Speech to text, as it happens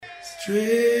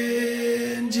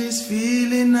Strangest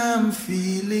feeling I'm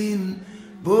feeling,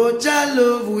 but your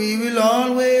love we will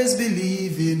always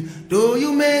believe in. Though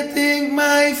you may think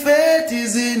my faith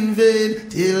is in vain,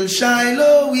 till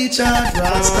Shiloh we chant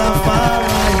Rastafari.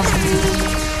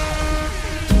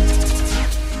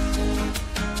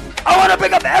 I want to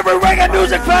pick up every reggae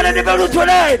music fan in the building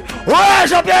tonight.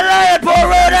 Rise up your lion, poor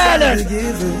Rhode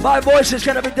Island. My voice is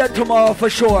going to be dead tomorrow for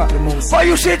sure. But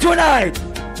you see tonight,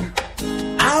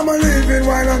 I'm a living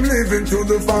while I'm living to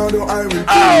the Father I will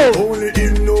pray. Only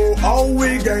Him know how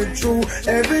we get through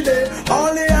every day.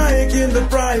 Only I in the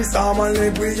price, I'm a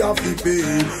live we have to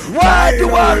pay. Why do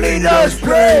our leaders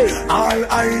pray? All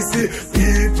I see,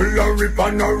 people are rip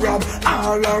and a rob,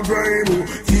 all are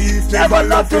grave. Never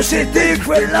love to see thief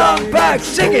with long back.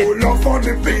 Sing it. Love for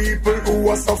the people who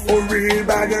are suffering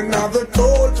bad and another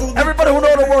told to everybody who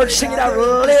know the words, sing it out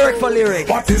lyric for lyric.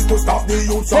 What is to stop the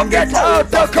youth from get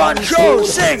out of control?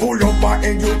 Sing. Full of my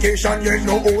education, you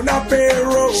know own a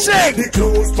payroll. Sing. The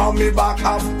clothes from me back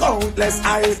have countless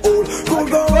eyes old. Could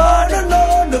go on and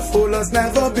on, the fool has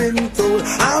never been told.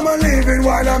 I'm a living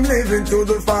while I'm living to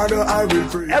the Father I will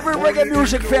pray. Every reggae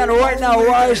music fan right now,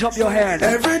 rise up your hand.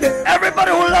 Every day.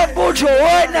 Everybody who love Buju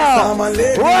right now,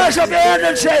 rise up your hand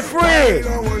and say free.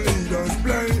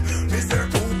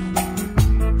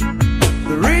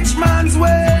 The rich man's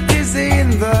wealth is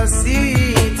in the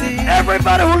city.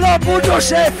 Everybody who love Buju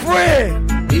say free.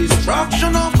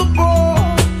 Destruction of the poor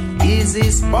is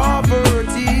his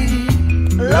poverty.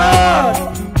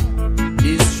 Lord.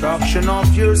 Destruction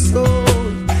of your soul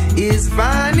is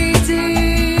vanity.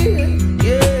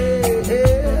 Yeah.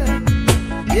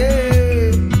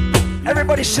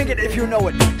 Everybody sing it if you know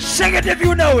it. Sing it if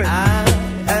you know it. I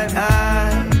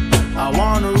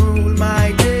wanna rule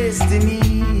my destiny.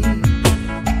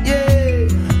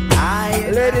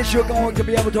 Ladies, you're going to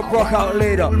be able to rock out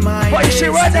later. But you see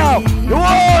right now, the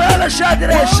whole other side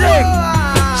today, sing.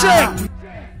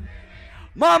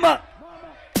 Mama.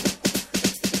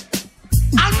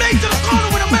 I'll make to the corner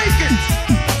when I make it.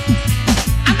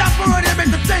 And that's where they're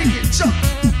meant to take it. So,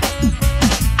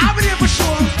 I'll be there for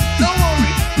sure. Don't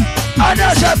worry. And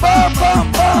that's a bum,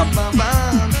 bum, bum, bum,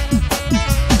 bum.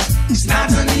 It's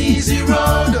not an easy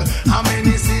road. How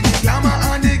many see the glamour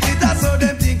and the guitar, so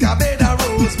them think I better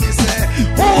rose. Me say,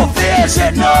 who fears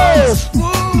it knows?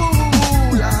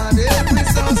 Lord, every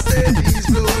sunset is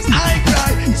close. I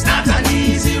cry, it's not an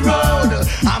easy road.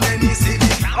 How many see the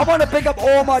glamour? I want to pick up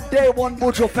all my day one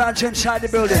Buju fans inside the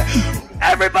building.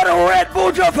 Everybody who read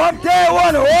Buju from day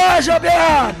one, rise up your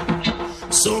hand.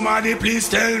 Somebody please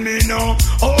tell me now.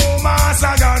 Oh,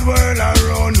 Master God, world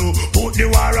around you. Put the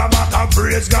war back and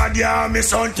praise God, yeah, me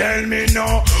son, tell me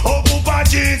now. Oh, Papa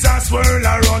Jesus, world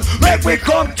around. Make we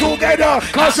come together,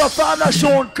 cause the Father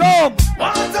soon come.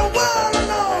 What the world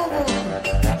alone?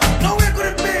 No, where could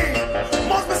it be?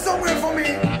 Must be somewhere for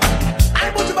me.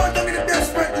 I put you back down in it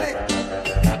desperately.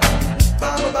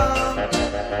 Bam, bam.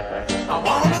 I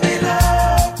wanna be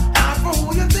loved, not for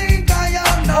who you think I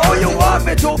am. No, oh, you want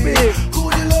me to be?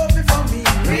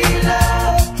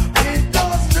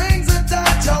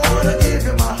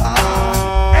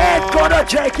 Gonna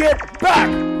take it back.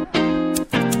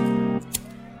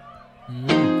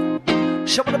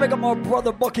 Someone to make up my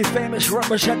brother Bucky famous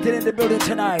represented in the building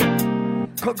tonight.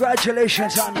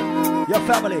 Congratulations on your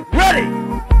family. Ready?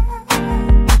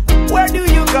 Where do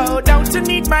you go? Don't you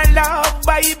need my love,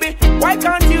 baby? Why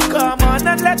can't you come on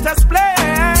and let us play?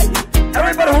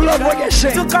 Everybody who loves reggae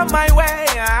sing. To come my way.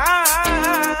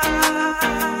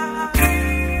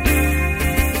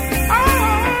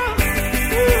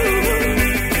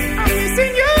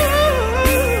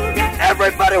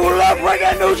 Everybody who love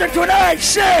reggae music tonight,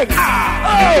 sing!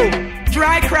 Oh!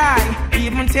 Dry cry,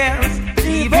 even tears,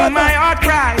 even my heart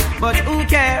cry. But who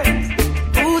cares?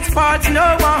 Whose fault's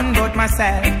no one but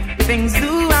myself. Things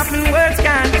do happen, words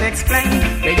can't explain.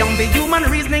 Beyond the human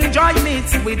reasoning, joy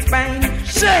meets with pain.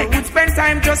 Sing! Would spend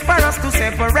time just for us to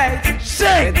separate.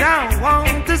 Sing! They don't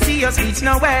want to see us reach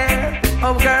nowhere.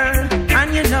 Oh girl,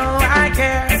 and you know I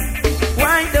care.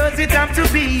 Why does it have to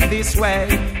be this way?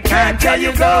 Can't tell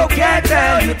you go, can't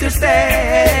tell you to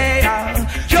stay.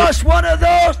 Just one of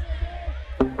those.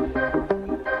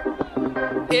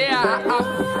 Yeah,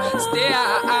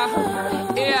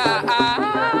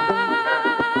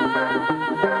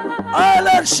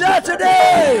 Island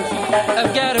Saturday.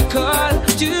 I've got a call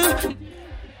to.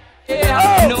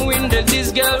 Yeah, knowing that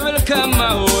this girl will come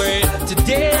my way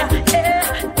today.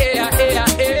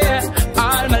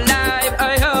 All my life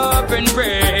I hope and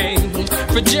pray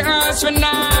for just one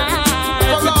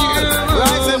night with you.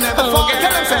 Rise and never fall.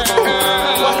 Tell them, say,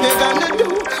 what they gonna do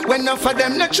when enough of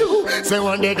them not true? Say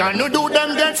what they gonna do,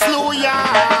 them get slow,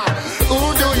 yeah.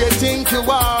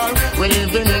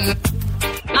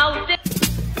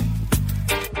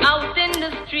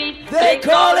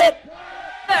 call it.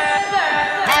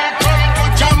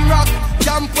 Jam rock,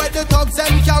 jump where the thugs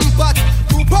and camp at.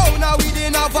 2 pound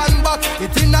within a van back.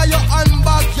 It inna your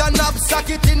handbag, your knapsack,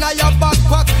 it inna your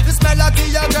backpack. This melody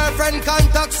your girlfriend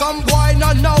contact. Some boy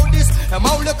not know this. Them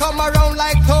only come around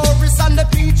like tourists on the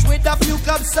beach with a few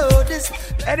club sodas.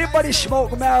 Anybody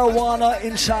smoke marijuana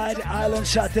inside Island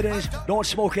Saturdays? Don't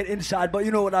smoke it inside, but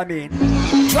you know what I mean.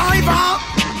 Driver!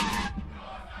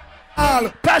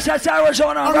 Pass that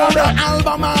Arizona, Around the brother.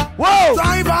 Alabama. Whoa!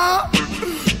 Driver!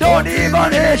 Don't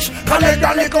even itch. Collect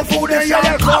a little food and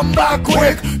you come back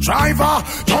quick. Driver,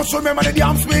 just remember the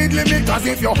damn speed limit. Cause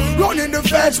if you're running the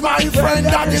fence, my friend,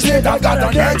 that is it. I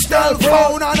got an Excel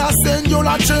phone and a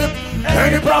singular chip.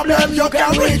 Any problem, you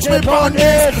can reach me on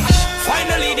it.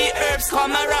 Finally the herbs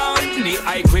come around. The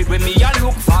high grade when me a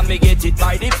look for me get it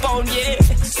by the pound, yeah.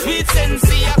 Sweet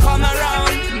sensei a come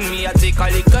around. Me a take a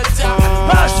little time.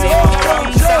 Pass it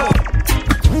around, sir.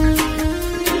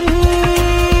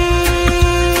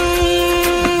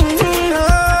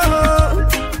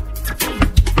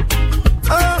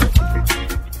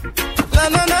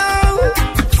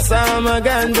 I'm a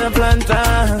ganja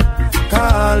planter,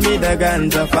 call me the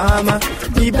ganja farmer.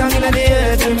 Deep down in the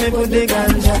earth, me put the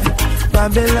ganja.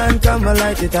 Babylon come and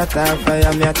light it at a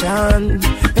fire, me a chant.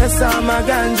 Yes, I'm a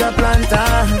ganja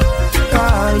planter,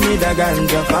 call me the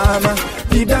ganja farmer.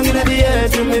 Deep down in the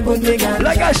earth, me put the ganja.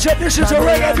 Like I said, this is a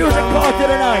reggae music party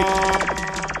tonight.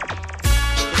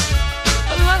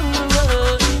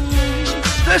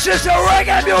 This is the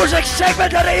reggae music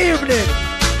segment of the evening.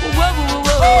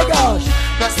 Oh gosh.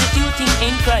 Prostituting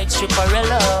ain't cried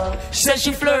stripperella. Says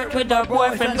she flirt with her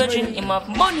boyfriend, grudging him of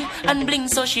money and bling,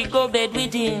 so she go bed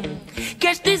with him.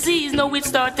 Catch disease, now it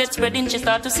started spreading. She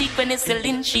start to seek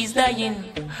penicillin, she's dying.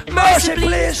 Mercy,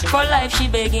 please. For life she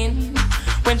begging.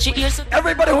 When she hears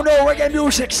everybody who know reggae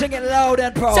music singing loud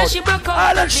and proud. Says she broke up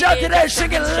Island Saturday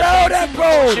singing loud and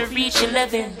proud. She reach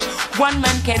 11. One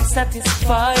man can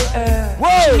satisfy her.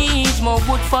 Whoa. She needs more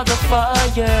wood for the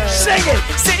fire. Sing it.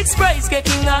 6 price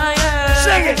getting higher.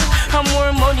 Sing it. And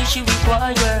more money she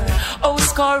require. Oh,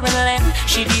 score and land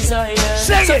she desire.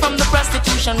 Sing so it. from the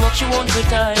prostitution work she won't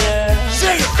retire.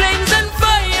 Sing it. Flames and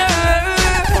fire.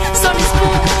 Sun is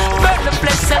cool. Burn the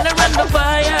flesh, sell her and the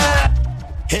fire.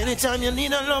 Anytime you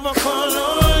need a lover, call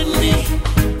on me.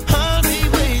 I'll be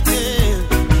waiting.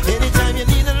 Anytime you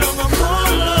need a lover,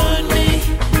 call on me.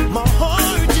 My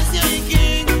heart is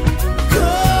aching.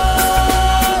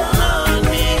 Call on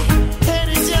me.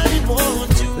 Anytime you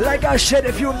want to. Like I said,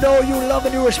 if you know, you love,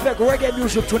 and you respect reggae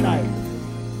music tonight.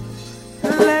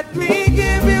 Let me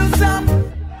give you some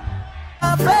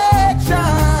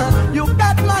affection. You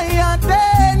got my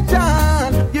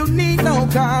attention. You need no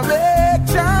correction.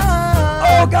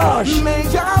 Oh gosh.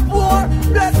 Major war,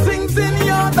 blessings in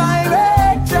your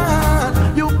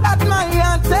direction. You got my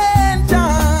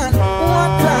attention.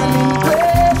 What an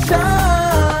impression.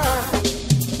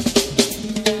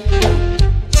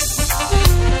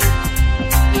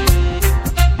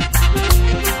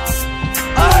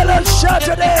 Island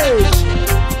Saturdays.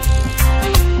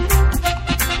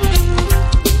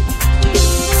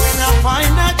 When I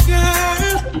find that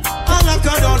girl, I like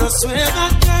her down, I swear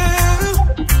that girl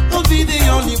will be the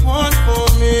only one for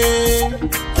me,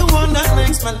 the one that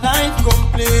makes my life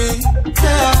complete.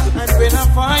 Yeah, and when I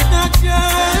find that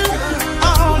girl, I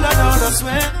hold her down, I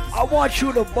swear. I want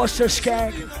you to bust a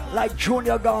skank like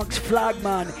Junior Gong's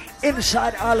Flagman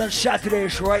inside Island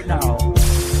Saturdays right now.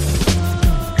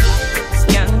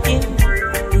 Skanking,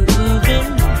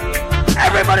 grooving,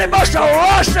 Everybody must have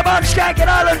lost about skanking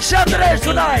Island Saturdays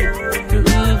tonight.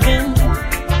 grooving.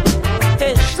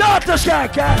 Hey, Start the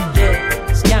skank, eh?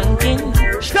 skanking.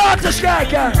 Start the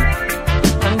skank, eh?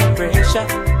 Under pressure,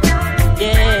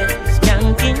 yeah,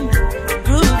 skanking,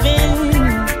 grooving.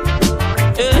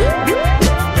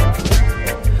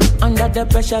 Under the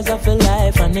pressures of a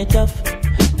life and it tough.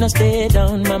 No stay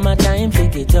down, mama, time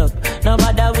pick it up. No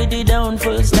matter with the down,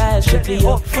 full style, strictly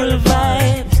up, full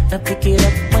vibes. Now pick it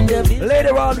up when the beat.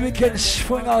 Later on we can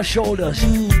swing our shoulders.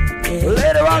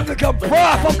 Later on we can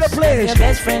pour from the place.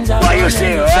 What you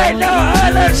see right now,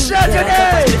 Island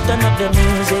Saturday.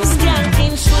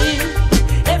 Skanking sweet.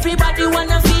 Everybody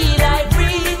wanna feel like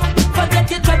free. Forget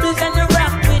your troubles and you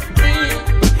rock with me.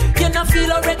 You know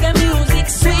feel a reggae music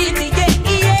sweet. Yeah,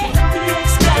 yeah.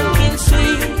 Skanking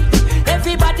sweet.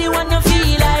 Everybody wanna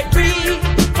feel like free.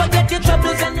 Forget your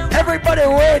troubles and you. Everybody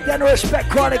wait and respect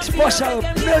Chronic's bust a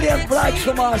million flags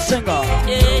from our singer.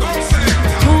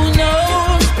 Who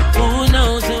knows? Who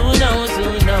knows? Who knows?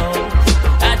 Who knows?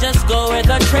 I just go where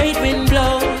the trade wind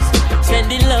blows.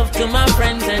 Sending love to my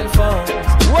friends and foes.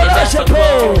 Well, I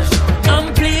suppose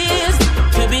I'm pleased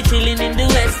to be chilling in the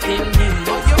West Indies.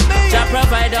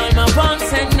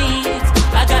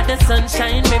 the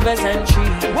sunshine, rivers and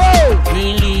trees. Whoa!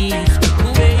 He leads the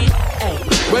way.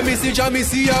 When me see Jah, me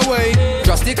see a way.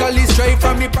 Drastically straight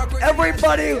from me back.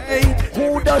 Everybody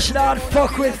who does not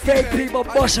fuck with fake people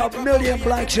bust a million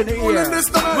blanks in the ear.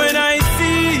 When I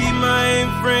see my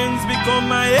friends become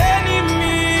my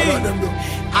enemy,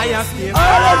 I have to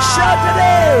Island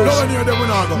Saturdays!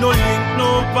 no link,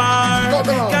 no bar,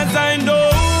 because I know.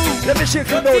 Let me see if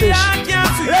you know this.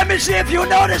 Let me see if you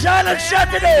know this Island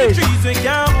Saturdays. Trees we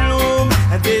can bloom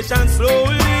and they shall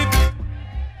slowly.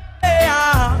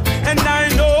 And I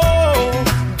know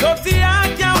dirty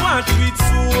I can wash with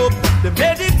soap. The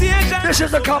meditation. This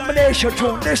is a combination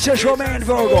tune. This is Romain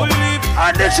Virgo.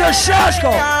 And this is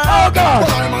Sasko. Oh God.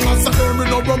 Well, I'm not saying me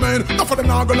no Romain. Enough of them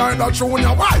now go like that tune.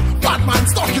 Yeah, why? Bad man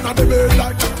stuck in the bed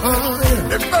like that.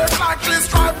 They burn like three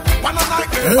stripe. One on like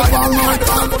me.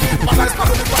 But I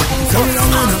started the back.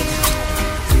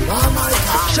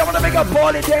 Someone to make a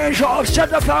party danger. Upset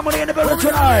the family in the building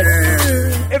tonight.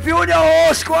 If you and your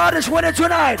whole squad is winning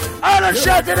tonight, Island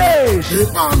Saturdays.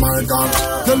 Oh my God,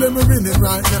 tell him we're winning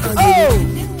right now.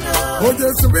 Oh,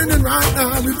 yes, we're winning right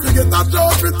now. We forget that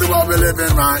joke with the world we're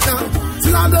living right now.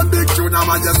 See all the big tune,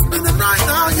 I'm just winning right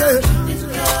now, yeah.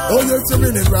 Oh, yes, we're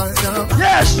winning right now.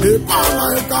 Yes. Oh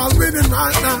my God, winning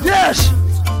right now. Yes.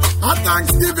 At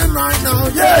Thanksgiving right now,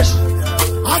 yeah. Yes.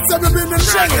 I said we're winning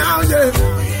right now,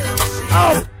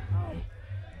 yeah.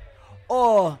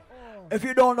 Oh, if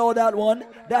you don't know that one,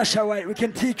 that's alright. We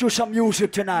can teach you some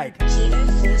music tonight.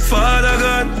 Father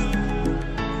God,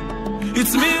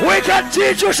 it's me. We can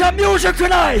teach you some music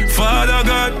tonight. Father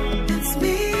God, it's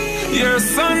me. Your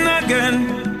son again.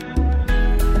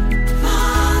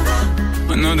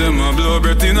 Father. I know them a blow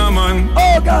breath in a man.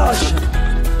 Oh gosh.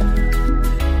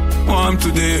 Warm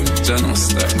today,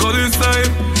 Janus. Go this time.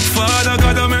 Father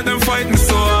God, I make them fight me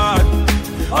so hard.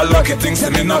 I lucky things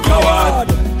that me not coward.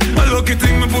 I lucky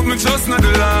thing me put me trust in the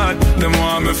Lord. Them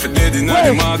want me for dead in the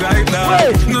mag like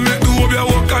that. No make the hope you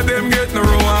work at them get no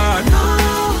reward.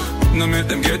 No make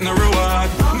them get no reward.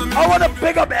 I want to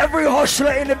pick up every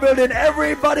hustler in the building.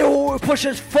 Everybody who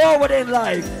pushes forward in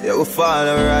life. Yeah, we fall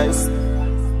and rise.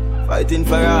 Fighting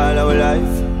for all our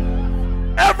life.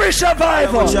 Every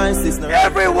survivor,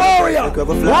 every warrior,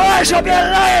 rise up your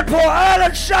lion for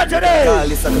Island Saturdays. All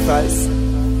the sacrifice.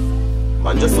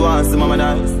 Man just wants to mama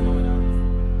nice.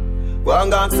 Go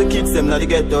and ask the kids them now the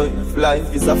ghetto. If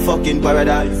life is a fucking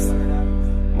paradise.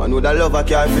 Man with a love a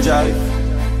car for drive.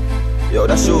 Yo,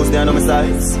 the shoes they are no my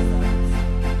size.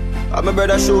 I'm my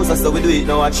brother's shoes, so we do it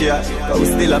now watch here. Cause we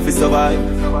still have to survive.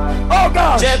 Oh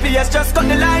gosh. JPS just cut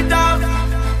the light off.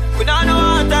 We don't know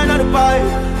how to turn on the pipe.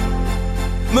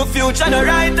 My future no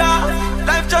right off.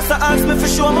 Life just a ask me for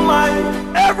show my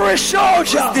mind. Every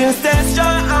soldier still stay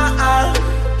strong,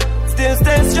 still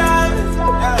stay strong.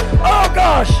 Oh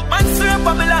gosh. Man swear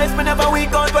for my life, me never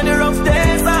weak out when the rough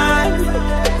days on.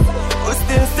 We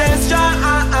still stay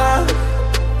strong,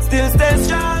 still stay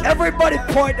strong. Everybody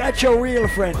point at your real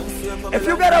friend. If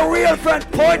you got a real friend,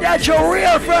 point at your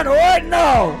real friend right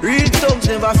now. Real thugs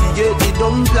never forget the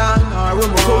dumb plan or where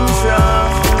we come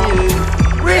from,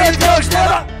 yeah. Real thugs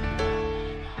never.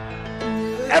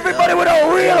 Everybody with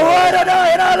a real ride or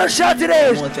die in all the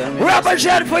Saturdays.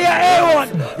 Represent for your A1,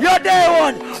 your day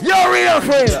one, your real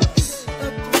friend.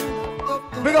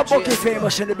 Big up Bucky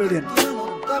Famous in the building.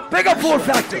 Big up Full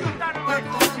Factory.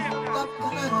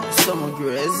 Someone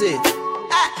crazy.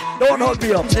 Don't hold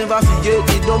me up. Never forget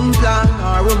the dumb plan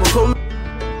or where we come.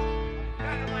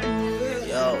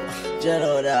 Yo,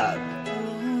 General Dog.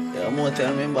 I'm going to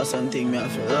remember something me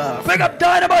have to laugh. Big up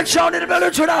Dynamite Sound in the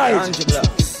building tonight.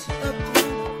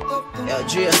 Yo,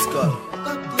 J-Skull.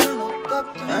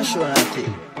 I'm sure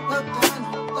nothing.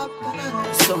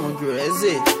 Someone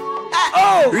crazy.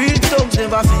 Oh! Real thugs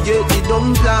never forget the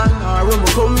dumb plan or where we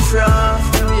come from,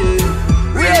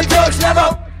 yeah. Real thugs never.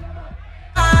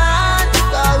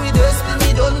 Cause we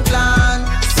destiny don't plan.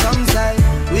 Sometimes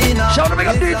we not. Shout to make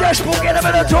up DJ Spook in the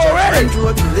middle already.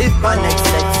 Live my next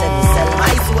life, sell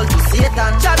my soul to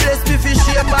Satan. God bless me for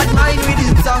shape bad mind with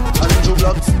his song. 100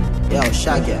 blocks. Yo,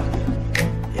 Shaggy.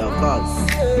 Yo, cuz.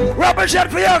 Represent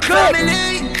for your club.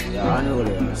 Yo, I know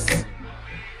this.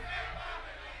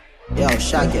 Yo,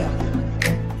 Shaggy.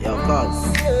 Yo, cuz.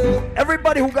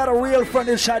 Everybody who got a real friend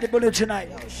inside the building tonight.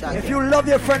 If you love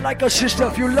your friend like a sister,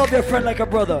 if you love your friend like a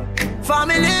brother.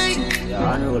 Family. Yo,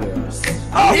 I know this.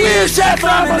 Oh, me say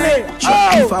family.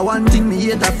 Oh. If I want thing, me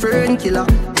hate a fern killer.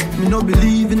 Me no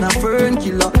believe in a fern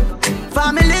killer.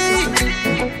 Family.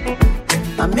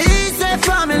 And me say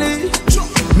family.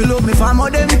 Me love me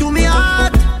family, them to me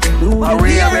heart. A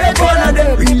real one of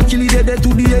them. Real kill it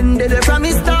to the end, they from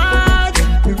me start.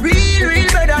 Real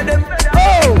better them.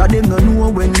 Oh. Cause them no know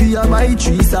when we a buy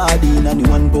 3 sardine and the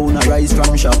 1 pound of rice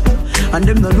from shop. And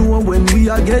them no know when we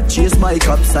a get chased by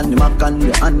cops and the mac and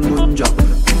the handgun job.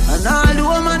 And all the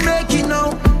woman make it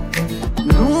now.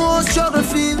 No struggle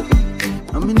feel.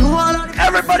 I mean, no all of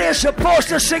everybody is supposed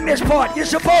to sing this part. You're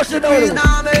supposed to know it.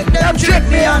 Them trick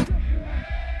me on.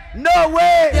 No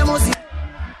way.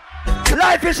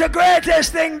 Life is the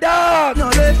greatest thing, dog. No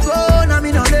left phone, I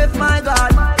mean no left my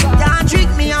God. Can't trick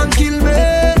me and kill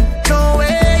me. No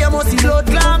way, you must see blood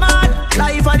glamour.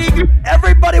 Life a the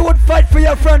everybody would fight for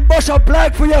your friend. Bust a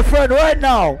black for your friend right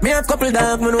now. Me a couple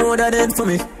dog, me know that dead for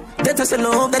me. That is a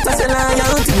love, that is a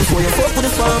loyalty. Before you fuck with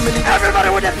the family, everybody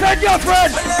would defend your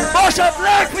friend. Bust a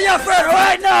black for your friend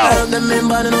right now. I have them men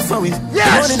bad enough for me. Yes.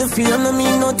 The money, the fame, no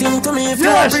mean nothing to me. If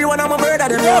yes. Everyone I'm a brother,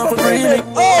 them not for free.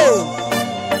 Oh.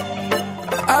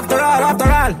 After all,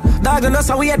 dog and us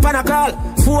a wait pan a call.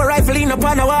 4 rifle in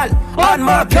upon a wall. On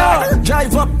my car.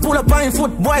 Drive up, pull up on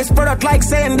foot, boys spread out like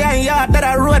saying damn yard that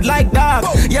I road like dog.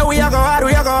 Yeah, we are go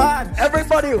hard.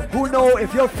 Everybody who know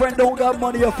if your friend don't got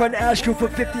money, your friend asks you for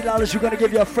 $50, you're gonna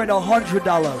give your friend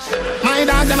 $100. My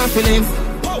dog them a feeling.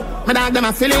 My dog them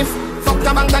a feeling. Fuck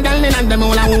the bank of girl and them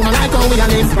all I wanna like how we a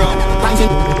live.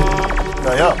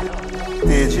 Yeah,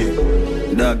 DJ.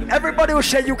 Doug. Everybody who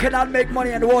say you cannot make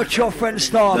money and watch your friends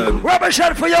starve.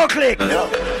 Represent for your clique. Yeah.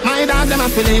 My dog them a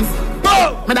feeling.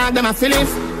 My dog them a feeling.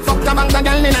 Fuck the bank of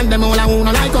girl and them all I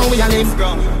wanna like how we a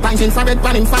live. Pints in for it,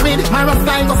 pan in for it. My rough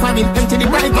guy go for it. Empty the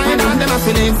bright. My dog them a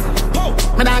feeling.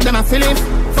 My dog them a feeling.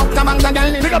 Fuck the bank of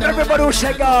girl. Pick up everybody who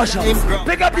say Gaza.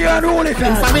 Pick up the unruly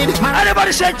fans.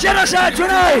 Anybody say genocide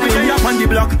tonight? On the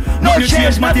block. No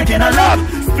change, matic in a love.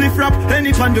 Split rap,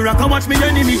 any pan the rock. I watch me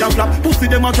enemy that flap. Pussy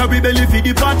them a carry belly for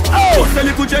the pot. Oh, sell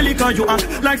it to jelly cause you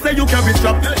act like say you carry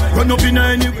strap. Run up in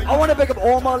any. I want to pick up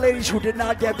all my ladies who did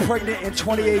not get pregnant in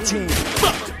 2018.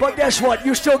 But guess what?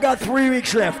 You still got 3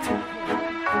 weeks left.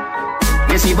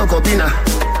 Messi Bocopina.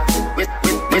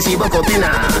 Messi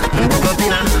Bocopina.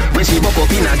 Messi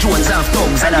Bocopina. Jones have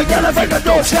tongues. And I gotta make a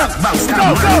dope step.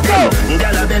 Go.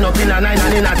 Gala been up in a 9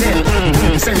 and in a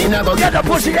 10. Send me now go get the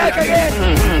pussy back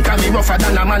again. Can me rougher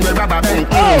than a man with rubber band.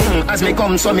 As me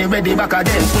come so me ready back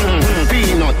again.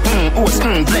 Peanut, oats,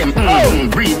 blem.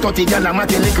 Breed 30 gala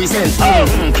mat in the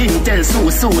crescent. King tell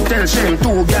Sue tell Shem.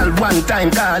 2 gal 1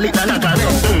 time call it another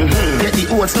rent. Get the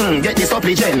oats, get the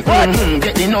supplement.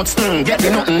 Get the nuts, get the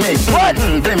nothing made.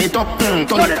 Blem it up,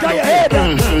 turn it to your head.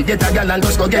 Get a gal and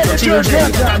just go get your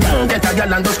children. Get a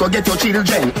gal and just go get your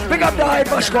children. Pick up the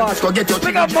Hyper Squad. Go get your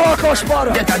Pick up Marco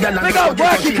Spotter. Get a gal and pick up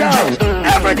Wacky Cow.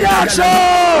 Every dancer.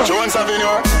 Jones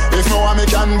Avenue. If no one me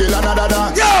can build another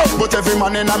dance. Yo. But every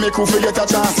man in a me crew forget a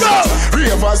chance. Go.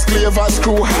 Ravers, clavers,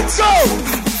 crew hats. Go.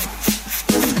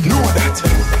 Know that.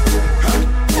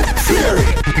 Fury.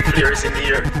 Fear's in the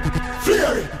air.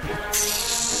 Fury.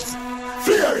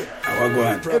 Fury.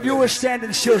 If you were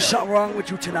standing still, something wrong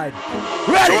with you tonight.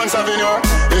 Ready? Jones Avenue.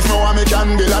 If no one me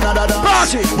can build another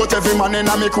dance. Party. But every man in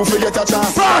a me crew forget a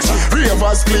chance. Party.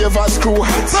 Ravers, clavers, crew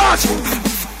hats. Party.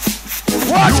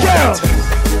 Watch girl.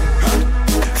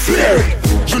 Fury.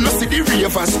 You know see the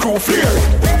ravers, crew Fury.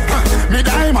 Me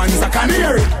diamonds a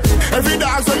canary. Every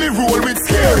dog when me roll with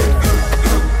scary.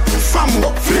 Fambo,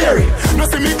 Fury. No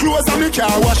see me clothes and me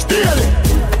car wash daily.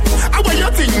 How about you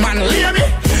think man lay me?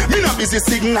 Me not busy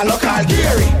signal local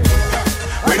Gary.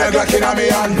 With a Glock in a me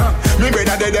hand. Me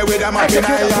better dead with a Mac in a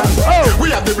hand. We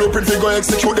have the blueprint to go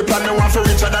execute the plan. Me want for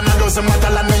richer than a dozen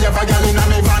metal and me have a gal in a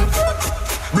me van.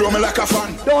 Blow me like a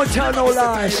fan. Don't tell no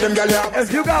lies.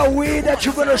 If you got weed that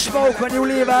you're gonna smoke when you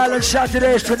leave Island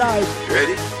Saturdays tonight.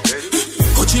 Ready?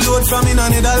 Coachy load from in a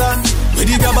Netherlands. Where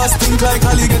the grabbers think like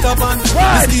Ali get up on.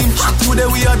 Right. The steam hot today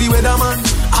we are the weatherman.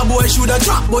 A boy shoulda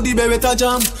drop but the beretta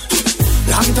jam.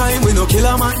 Long time we no kill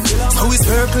a man. So we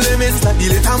circle limits like the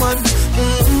little man.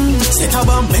 Set a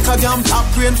bomb, make a damn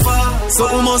top rain fall. So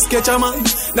we must catch a man.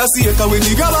 That's the echo when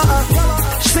the grabber.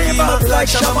 Steam up like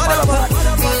Shabba.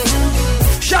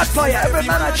 Shot fire, every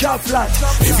man a chop flat.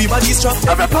 Everybody's trapped,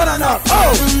 every pan and up.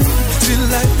 Oh! Still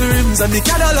like the rims and the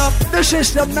Cadillac. This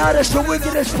is the maddest, the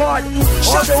wickedest part of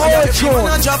the whole tune.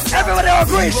 Everybody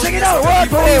agree, sing it out, word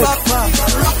for word.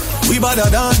 We badder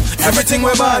than everything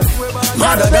we bad.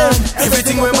 Badder than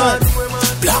everything we mad.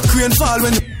 Black rain fall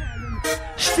when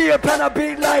Steel pen a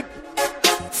beat like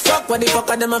fuck what the fuck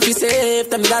of them if you safe.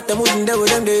 Them that them wouldn't do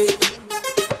them day.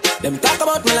 Them talk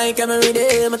about me like every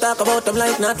day. Me talk about them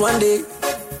like not one day.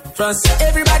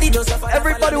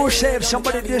 Everybody will say if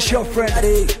somebody diss your friend,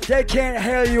 they can't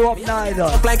hail you up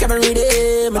neither. Like every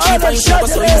day, my cheap and cheap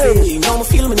so easy. Now I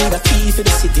feel me need a key for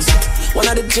the city. One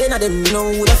of the gen of them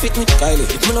know would have fit me. Kylie,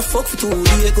 if me no fuck for 2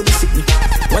 days, could sick me.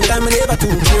 One time I never too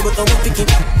clear, but I won't pick it.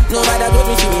 Nobody got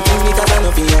me feeling because I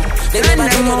know for you. They never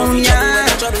do nothing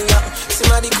trouble you.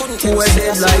 Somebody couldn't tell me.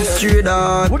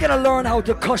 We're gonna learn how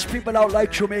to cuss people out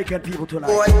like Jamaican people tonight.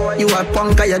 Boy, you a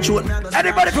punk, you shoot.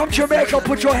 Anybody from Jamaica,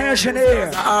 put your hands in the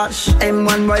air.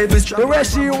 M1 rifles. The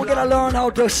rest of you, we're gonna learn how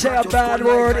to say a bad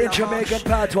word in Jamaican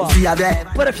patois.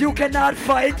 But if you cannot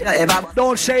fight,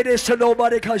 don't say this to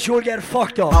nobody because you'll get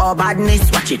fucked up. Oh,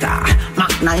 badness, watch it.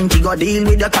 Mac 90 go deal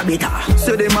with the cabita.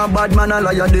 Say them a bad man, I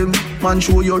liar them. Man,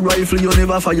 show your rifle, you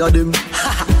never fire them.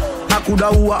 I coulda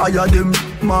who hire them.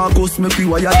 Marcus, make we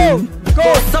wire them.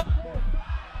 Go!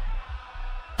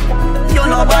 You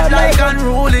know bad like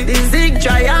unruly. The zig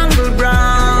triangle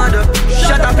brand.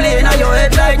 Shut up plane on your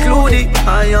head like Looney.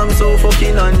 I am so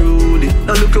fucking unruly.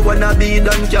 Now look at what I be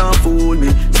done, can't fool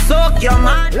me. Suck your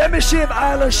man. Let me see if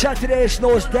Island Saturdays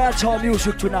knows dancehall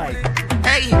music tonight.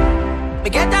 Hey, we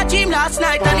get that dream last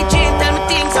night and it changed, tell me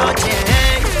things are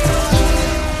changed.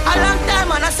 A long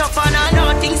time and I suffer and I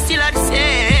know things still are the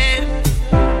same.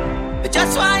 But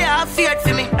just why I have feared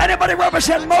for me. Anybody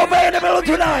represent Mobile in the middle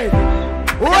tonight?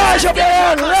 Rise up your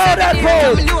hand, loud and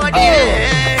proud.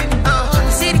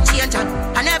 See the change and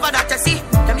I never that to see.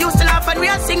 Them used to laugh and we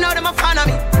all sing, now them a fan of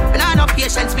me. And I know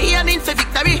patience, me aiming for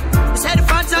victory. They say the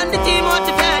fans and the team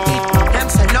motivate me. Them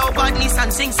say no badness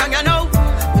and sing song, you know.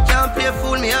 We can't play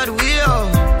fool me out the wheel.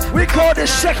 We call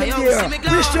this second year.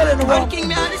 We're still in the room. You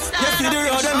see the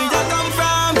road that me just come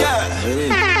from, girl.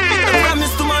 I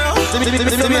promise tomorrow.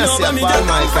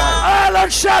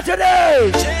 Island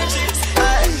Saturdays.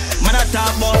 Man, I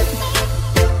talk about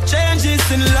changes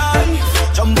in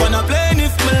life. Jump on a plane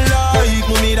if me like.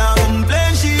 Mommy don't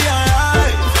complain, she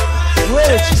alright.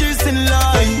 Changes in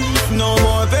life. No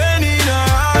more pain in her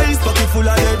eyes. Pocket full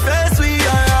of dead face, we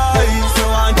arise. No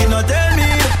one did not tell me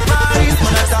the price.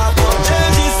 Man, I talk about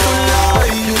changes in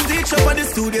life. You teach up at the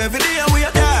studio every day and we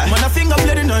are there. Man, I finger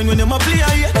play the 9 when them a play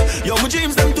here. Yo, my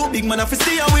dreams them too big, man, I fi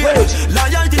stay away.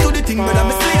 Loyalty to the thing, but I'm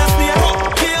a stay.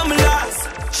 Game last,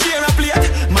 share a plate.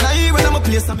 Man, I hear when I'm a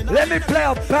place. Let me play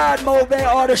a bad Mobile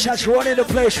artist that's running the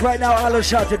place right now, Island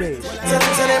Saturdays.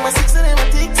 Them a six and them a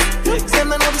tick. Them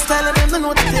know the style and them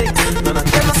know the tick. Them a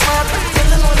smart, them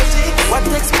know the tick. What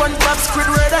takes SpongeBob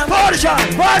Squidward and party shot,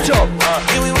 party up.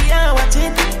 Here we are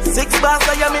watching. 6 bars,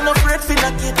 I am in no afraid for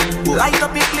knock it. Light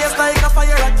up in place like a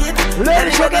fire rocket.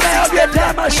 Ladies, you're gonna have your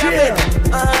time machine.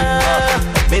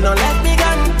 Me don't let me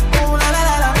gun. Ooh la la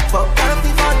la la. Fuck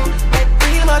happy fun. Make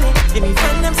real money. Give me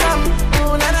friend them some.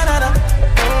 Ooh la la la la.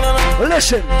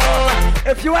 Listen,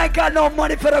 if you ain't got no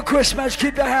money for the Christmas,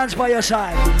 keep your hands by your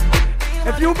side.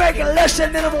 If you make less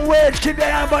than minimum wage, keep your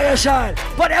hand by your side.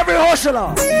 But every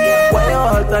hustler. Why you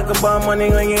all talk about money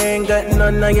when you ain't got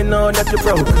none? Now you know that you're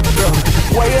broke.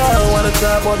 Why you all wanna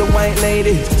talk about the white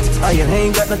lady? Oh, you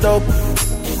ain't got no dope.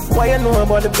 Why you know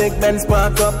about the big Benz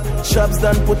park up? Shops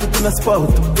done put it in a spot.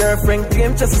 Girlfriend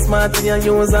claim just as smart and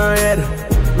you use our head.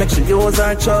 Make sure you use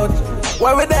our child.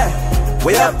 Why we there?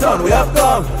 We uptown, we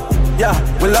uptown. Yeah,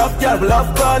 we love girl, we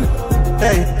love gun.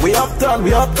 Hey, we uptown,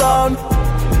 we uptown.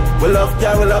 We love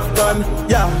girl, we love gun.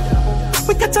 Yeah.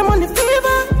 We catch them on the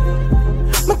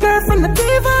fever. My girlfriend the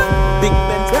diva. Big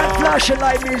Benz. That flashing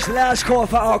light means last call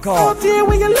for alcohol. Out here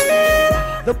where you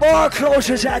live. The bar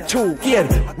closes at 2.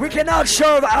 Yeah. We cannot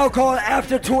serve alcohol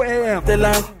after 2 a.m.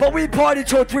 But we party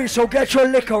till 3, so get your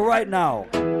liquor right now.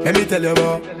 Let me tell you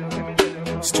about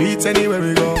streets anywhere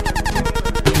we go.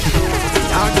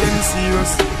 Y'all them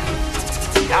serious.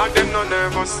 Y'all them no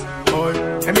nervous. Boy,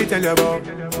 let me tell you about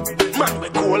man, we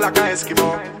cool like a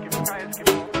Eskimo.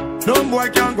 No boy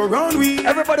can go round we.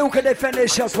 Everybody who can defend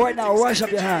themselves right now, rise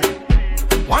up your hand.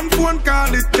 One phone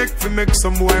call it take to make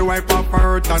some boy wipe up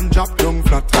hurt and drop down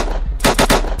flat.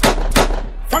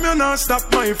 From you not stop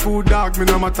my food, dog. Me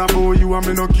no matter about you and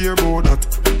me no care about that.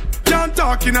 Can't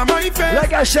talk in my face.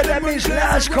 Like I said, that means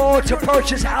last call to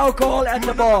purchase alcohol at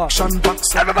the bar.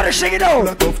 Everybody sing it out.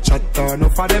 Lot of chatter,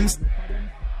 enough of them.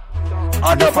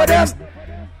 Enough of them.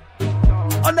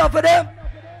 Enough of them.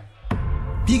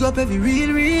 Big up every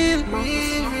real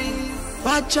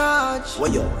bad charge.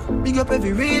 What yo? Big up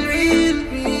every real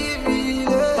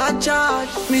bad charge.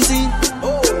 Me see,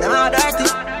 them are dirty.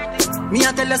 Me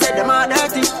I tell you say them are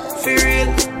dirty. For real,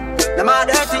 them are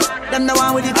dirty. Them the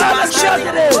one with the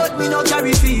but me no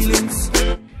carry feelings.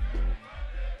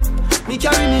 Me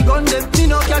carry me gun them. Me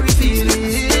no carry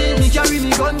feelings. Me carry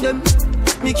me gun them.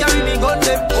 Me carry me gun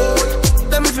them. Oh,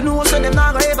 them if you know so them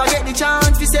not gonna ever get the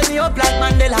chance to set me up like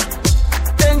Mandela.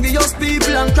 Envious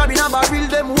people and crabbing a barrel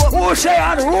them up. Who say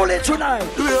unroll it tonight?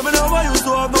 Yeah, me never used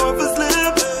to have no for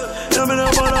sleep. Yeah, me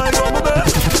never like on my bed.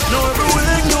 No every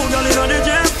week, no girl in the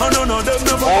gym. And none of them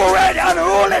never. Alright,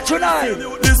 unroll it tonight.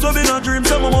 This will be no dream,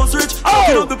 some of us rich.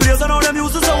 Fucking up the place and all them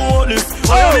used to say worthless.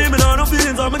 I am me no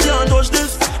feelings, I can't touch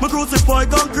this. Me crucify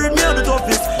concrete, me are the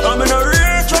toughest. I'm in a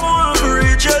reach, I'm on to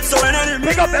reach it. So when I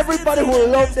pick up everybody who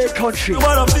love their country.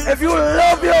 If you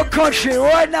love your country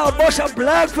right now, bust a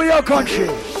black for your country.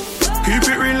 Keep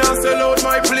it real and sell out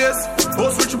my place.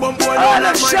 Boss rich bum boy, not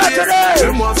my place.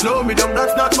 Them want slow me down,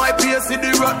 that's not my pace. See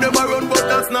the rock them a run, but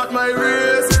that's not my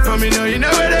race. Come in now, you know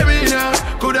where they be now.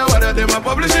 Coulda water them a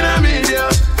publishing a media.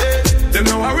 Them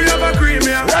know how we have a cream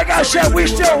here. Like I said, we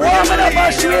still warming up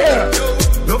our here.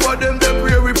 No for them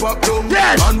pray we pop down.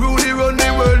 Yes. Unruly run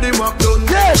the world, the map done.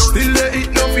 Yes. Still they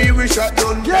eat no fee, we shot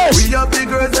done. Yes. We have the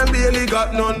girls and barely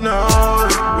got none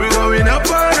now. We going up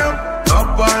and up,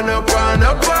 up and up and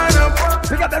up and up.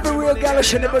 Pick up every real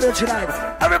gallus in the middle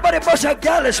tonight. Everybody bust a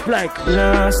gallus blank.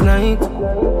 Last night,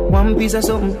 one piece of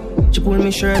something. She pulled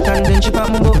me shirt and then she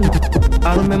popped my button.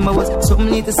 I remember what something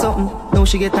lead to something. Now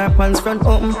she get her pants front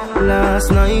open.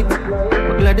 Last night,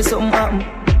 but glad there's something happened.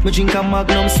 Me drink a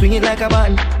magnum, swing it like a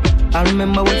button. I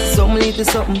remember what something lead to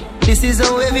something. This is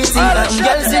how everything happened.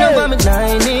 Girl, sit up on me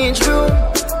 9-inch road.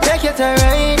 Take your time,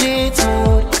 ride it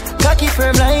smooth. Cocky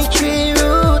firm like tree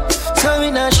root. So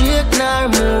me not shake nor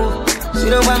move.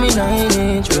 Sit up on me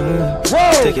 9-inch road.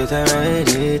 Take your time, ride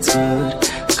it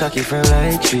smooth. Cocky firm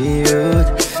like tree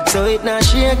root. So it not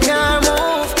shake nor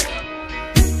move.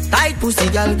 Tight pussy,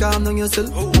 girl, calm down yourself.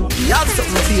 You have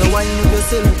something for your wine up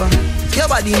yourself. Your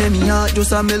body make me heart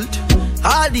just a melt.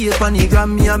 All the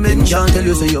panigram me a mention. Tell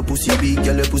you say your pussy big,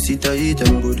 girl, your pussy tight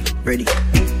and good. Ready?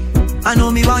 I know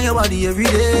me want your body every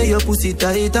day. Your pussy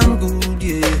tight and good,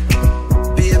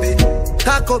 yeah. Baby,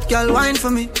 cock up, girl, wine for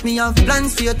me. Me have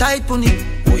plans for your tight pony.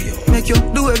 Make you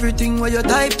do everything where you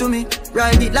type to me.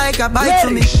 Ride it like a bike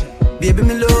for me. Baby,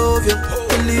 me love you,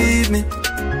 believe me.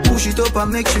 Push it up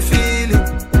and make you feel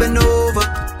it. Bend over,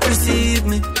 receive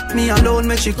me. Me alone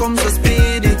make she come so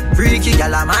speedy. Freaky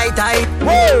girl, I'm my type.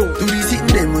 Whoa. Do the sitting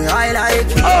them way I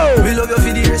like. Oh. We love you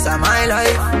for the rest of my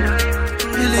life.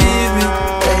 Believe me,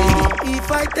 baby.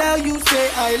 If I tell you, say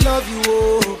I love you,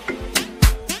 oh.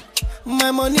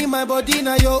 My money, my body,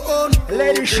 now your own.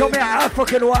 Ladies, show me an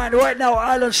African wine right now,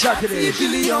 Island Saturdays. $3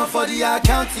 billion for the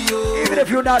account, yo. Even if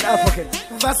you're not African.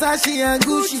 Versace and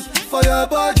Gucci for your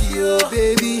body, oh,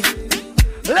 baby.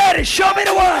 Ladies, show me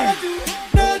the wine.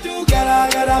 No do,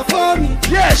 gotta for me.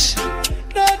 Yes.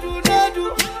 No do,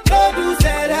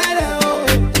 say that, oh.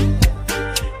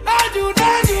 No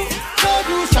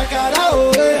do, shakara,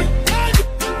 oh.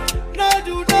 No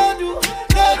do,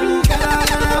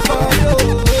 gotta for you.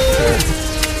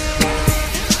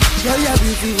 Girl, you're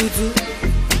beautiful too.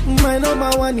 My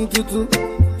number one in tutu.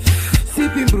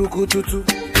 Sipping bruku tutu.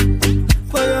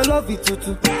 For your love it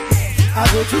tutu. I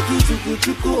go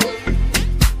chuku.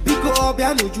 Biko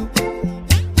obianuju.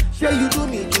 Say you do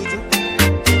me juju.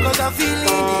 Cause I'm feeling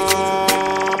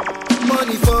it.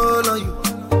 Money fall on you.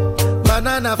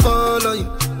 Banana fall on you.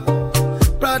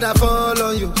 Prada fall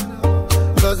on you.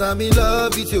 Cause I'm in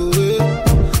love with you.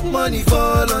 Money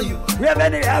fall on you. We have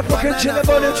any Africans in the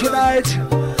morning tonight?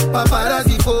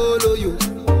 Paparazzi follow you.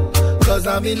 Cause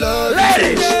I'm in love.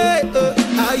 Ladies!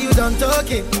 Are you done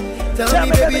talking? Tell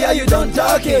me, baby, are you done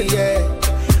talking? Yeah.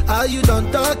 Are you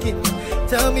done talking?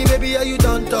 Tell me, baby, are you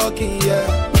done talking?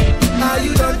 Yeah. Are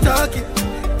you done talking?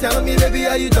 Tell me, baby,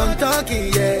 are you done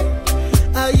talking? Yeah.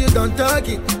 Are you done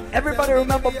talking? Everybody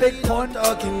remember Big Pun?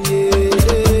 Talking,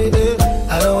 yeah.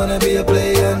 I don't wanna be a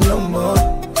player no more.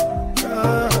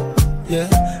 Yeah.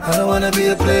 I don't wanna be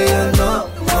a player no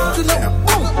more.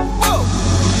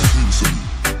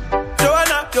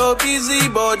 Joanna, your busy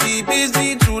body,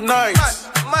 busy tonight.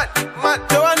 Mad,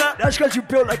 Joanna. That's cause you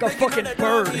built like a fucking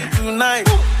bird. Tonight.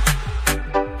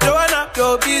 Joanna,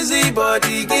 your busy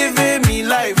body giving me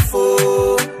life,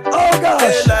 oh. Oh gosh.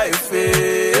 Hey, life,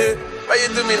 eh. Why you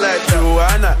do me like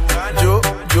Joanna?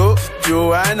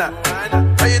 Joanna.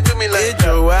 Why you do me like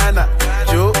Joanna?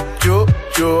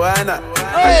 Joanna.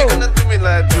 Why you gonna do me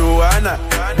like Joanna?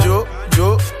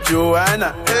 Joanna.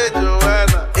 Hey,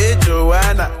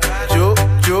 Joanna.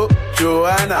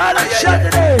 Joanna.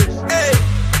 Hey,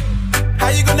 how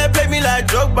you gonna play me like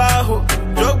Drogba?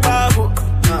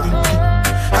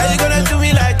 How you gonna do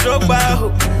me like Drogba?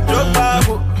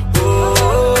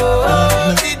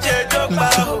 Oh, DJ Drogba.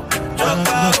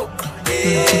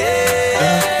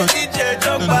 Yeah, DJ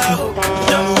Drogba.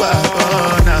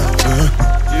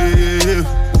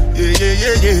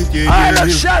 yeah. I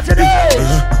love Saturday.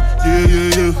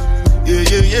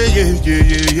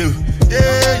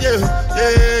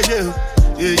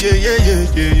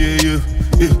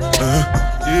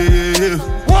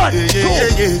 One, two,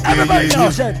 everybody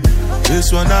knows it.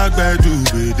 This one I better do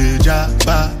with the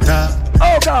jabata.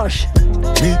 Oh gosh.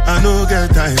 Me, I no get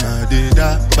time, I did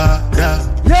that.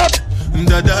 Yep.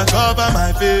 Dada cover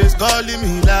my face, calling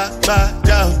me la ba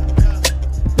down.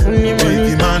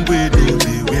 Make man with the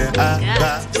way I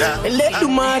back down. Let the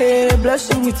mare bless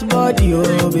you with body,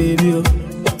 oh baby. Oh.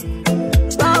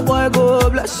 Star boy go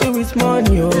bless you with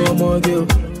money, oh my girl.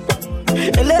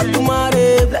 Let the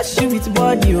mare bless you with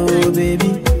body, oh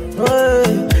baby.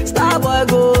 Oh, star boy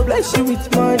go bless you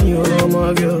with money, oh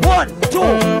my girl. 1, 2,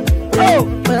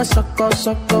 oh. Sucker,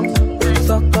 sucker,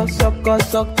 sucker, sucker,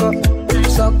 sucker,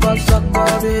 sucker, sucker,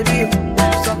 baby.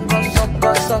 Sucker,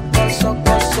 sucker, sucker,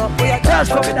 sucker, sucker. Dance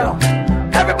for me now.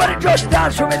 Everybody just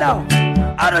dance for me now.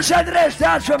 I don't say the rest,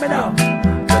 dance for me now. 1,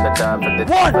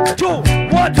 2,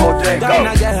 1, 2, 3, go.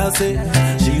 Ghana girl say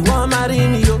she want marry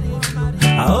me, yo.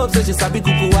 I hope that she sabi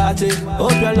kukuwache.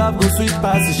 Hope your love go sweet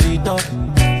past the sheet up.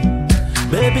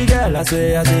 Baby girl, I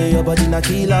say your body na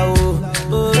killer, oh.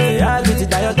 Oh, yeah, I get it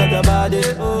tired of your body,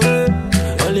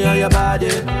 oh. Only on your body.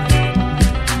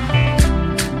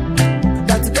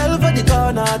 That girl for the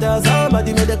corner, there's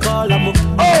somebody made a call, I'm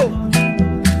oh.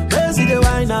 See the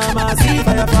wine, I'm a see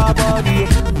fire for body.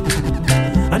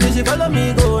 And if you follow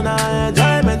me, go now,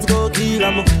 enjoyment go kill,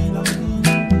 I'm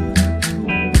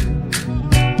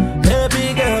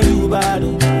baby girl, you bad.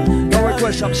 No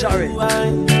request, I'm sorry.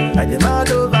 I demand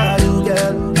over you,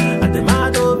 girl. I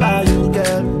demand over you,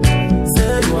 girl.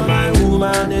 Say you are my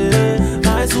woman,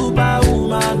 my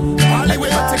superwoman. All the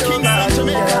way up to Kingston,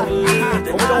 Jamaica.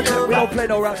 We don't play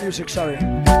no rap music, sorry.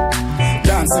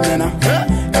 Dancing, man.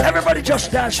 Everybody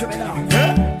just dance for me now.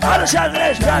 All the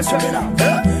Saturdays, dance for me now.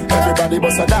 Everybody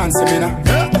bust a dancing, man.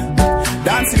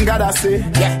 Dancing, gotta say,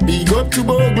 yeah. Big up to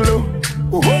Boglo.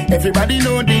 Everybody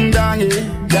know ding dong,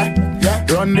 yeah.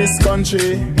 Run this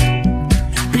country.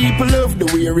 People love the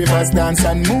way rivers dance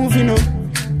and move, you know.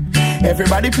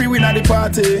 Everybody pre-win at the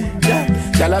party, yeah.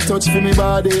 Y'all a touch for me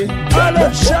body. All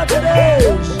the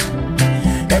Saturdays.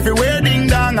 Everywhere ding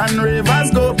dong and ravers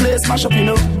go, play smash up, you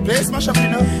know. Play smash up, you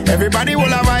know. Everybody will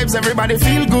have vibes, everybody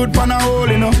feel good, pan a hole,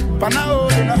 you know. Pan a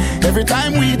hole, you know. Every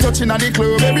time we touching at the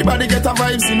club, everybody get a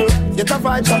vibes, you know. Get a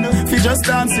vibes, you know. Fi just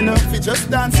dance, you know. Fi just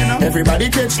dance, you know. Everybody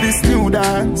catch this new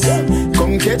dance.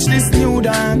 Come catch this new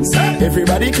dance.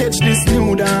 Everybody catch this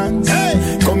new dance.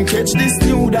 Come catch this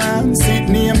new dance. It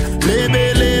name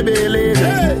Lebe, Lebe,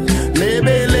 Lebe.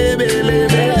 Lebe, Lebe,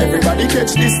 Lebe. Everybody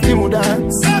catch this new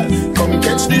dance. Come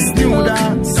catch this new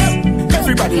dance.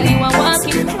 Everybody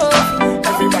dancing.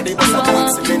 Everybody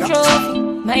dancing.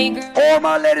 All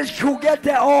my ladies who get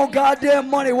their own goddamn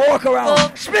money, walk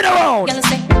around, spin around.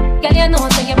 Girl, you know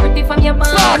say you're pretty from your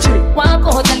body. Walk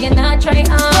out, girl, you not try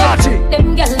hard.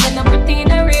 Them girls they not pretty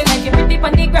in a real life. You're pretty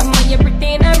from the gram, and you're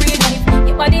pretty in a real life.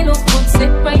 Your body look good,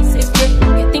 sit right, sit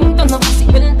right. You think don't know pussy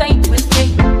will tight, will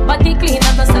tight. Body clean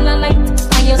as a cellulite,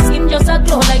 and your skin just a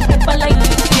glow like pepper light.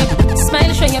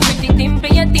 Smile, show your pretty dimple,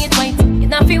 your teeth white. You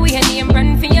not feel weird, name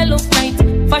brand for your look right.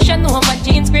 Fashion over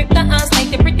jeans, grip the ass like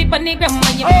the pretty from the gram,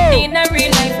 and you're pretty in a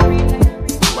real life.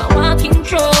 You a walking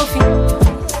trophy.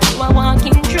 You a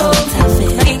walking trophy.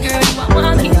 Hey girl, you a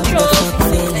walking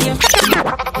trophy.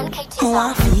 Oh,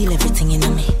 I feel everything in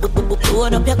me.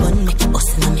 Load up your gun, make it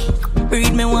bust in me.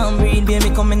 Breed me one, breed, baby,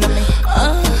 come in me.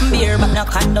 Beer, but no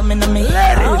condom in me. Lord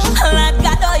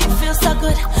God, oh, you feel so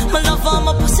good. My love for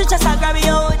my pussy, just I grab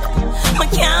your hood. I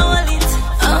can't hold it.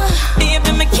 Baby,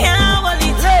 I can't hold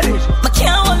it. I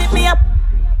can't hold it, me up.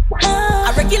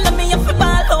 I regular me up for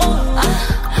ball,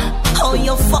 oh,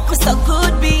 you fuck me so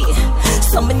good, B.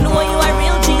 So me know you are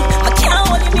real G. I can't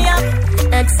hold it, me up.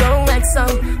 XOXO,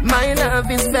 my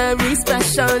love is very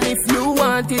special. If you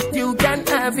want it, you can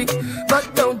have it.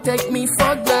 But don't take me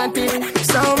for granted.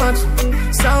 So much,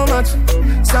 so much,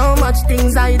 so much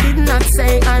things I did not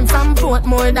say. I'm from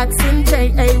Portmore, that's in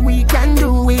J.A. We can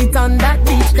do it on that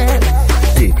beach there.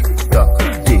 Tick tock,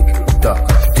 tick tock,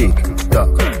 tick tock,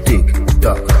 tick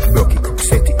tock. Broke it,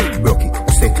 set it, broke it,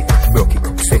 set it, broke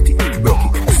it, set it, broke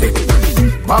it, set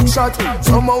it. Back shot,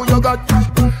 somehow you got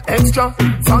extra,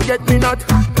 forget me not.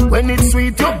 When it's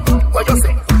sweet, yo, what you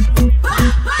say?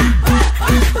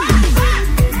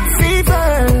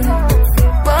 Fever,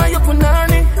 buy your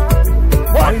punani.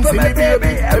 One for me,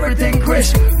 baby, everything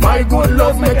crisp. My good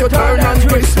love make you turn and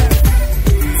twist.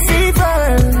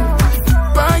 Fever,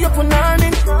 buy your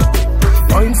punani.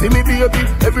 Wine See me baby,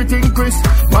 everything crisp.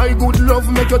 My good love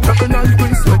make you turn and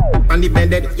twist. On the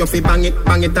bed, you feel bang it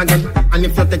again. And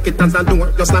if you take it as a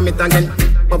door, you slam it again.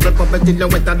 Bubble till you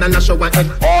wetter than a shower head.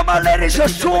 All my ladies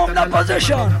just assume the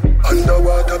position.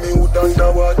 Underwater, me hood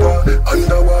underwater.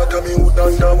 Underwater, me hood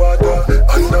underwater.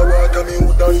 Underwater, me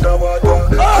hood underwater.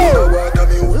 Underwater,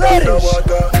 me hood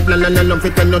underwater. Plan love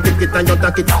it and you take it and you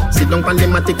take it. Sit down on the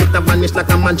matic, it a vanish like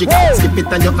a magic. Skip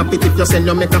it and you happy if you sell,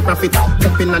 you make a profit.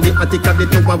 Up in the attic of the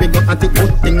tower, we go at it.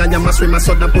 Good thing I am a swimmer,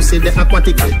 so the pussy the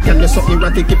aquatic. Can you so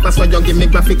erratic, keep us so you give me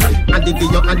graphic. Addict,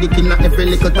 you addict in every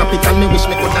little topic. And me wish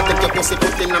me could take your pussy,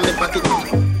 put in my pocket.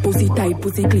 Pussy tight,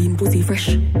 pussy clean, pussy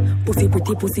fresh. Pussy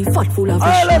pretty, pussy fat, full of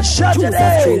fish. Juice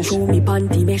a straight through me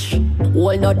panty mesh.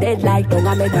 All not dead like tongue,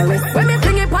 I make the rest. When me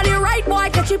fling it on the right, boy,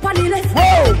 catch it on the left.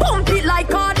 Whoa. Pump it like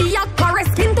cardiac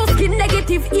arrest. Skin to skin,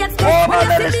 negative, yet oh, man,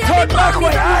 let us turn back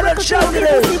way. Island shout it.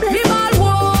 Me ball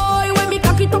boy, when me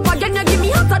cock it up again, you give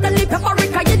me hotter than the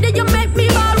paprika. You did, you make me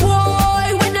ball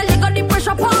boy. When the leg of the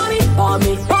pressure, palm me, palm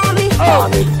me, palm me,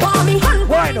 palm me, palm me.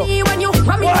 Wind up, when you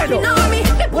ram me,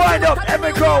 wind up,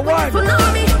 every girl, wind up,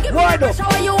 wind up,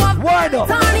 wind up,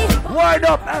 wind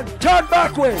up, and turn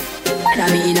back way.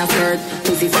 When me in a skirt,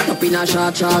 pussy fat up in a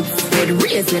short shorts. Red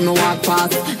race when me walk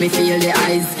past. Me feel the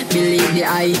eyes, believe the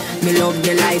eye. Me love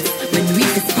the life, me do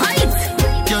it despite.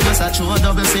 You're just a true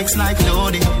 66 like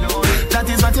Lodi. That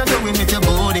is what you're doing with your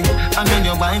body. And when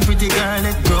you're buying pretty girl,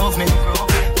 it drove me.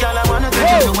 Girl, I wanna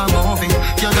take you to a movie.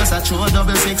 You're just a true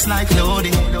 66 like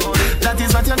Lodi. That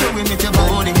is what you're doing with your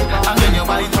body. And when you're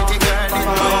buying pretty girl, it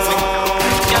drove me.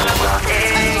 Girl, I wanna take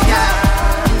you.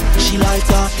 She like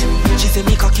that. She say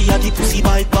me cocky at the pussy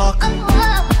bite back.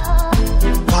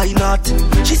 Why not?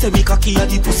 She say me cocky at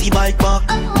the pussy bite back.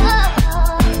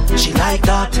 She like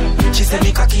that. She say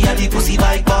me cocky at the pussy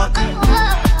bite back.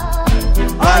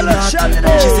 Why not? She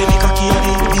say me cocky at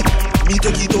the me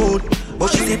take it out, but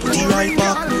she say put it right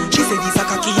back. She say this a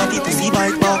cocky at the pussy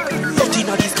bite back. Out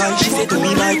inna the sky, she say to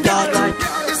me like that.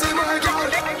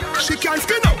 She can't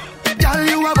skin up. Girl,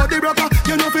 you a body broker.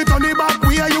 You know fi turn it back.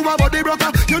 Where you a body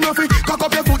broker. You know fi cock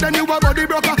up your foot, then you a body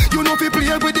broker. You know fi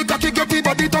play with the cocky, get the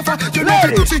body tougher. You know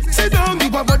fi touch it, sit down, you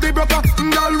a body broker.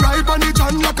 Girl, right on the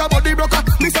chan like a body broker.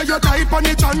 Me say you tight on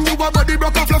the chan, you a body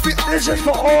broker. Fluffy. This is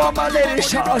for all my ladies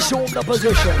to assume the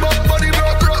position. Body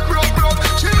broke.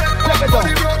 She let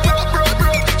body broke.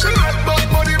 She let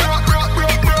body broke.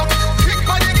 Kick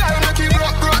body girl, make it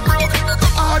broke.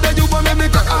 Harder you want me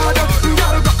cut harder.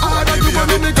 Girl, go harder you want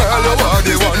me cut harder. You are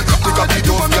the one. Pick up the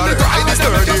tough girl, ride the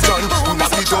sturdy gun.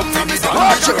 Knock it up in the sun.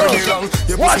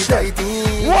 Watch it.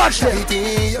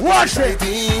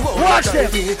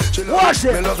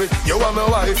 Me love it. You are my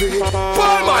wifey.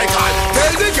 Paul Michael,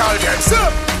 tell the girl them sir.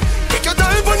 Take your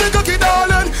time on the cocky,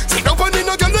 darling. Sit down on the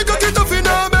no girl, the cocky tough in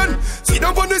her man. Sit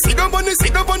down on the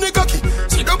cocky.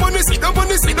 Sit down on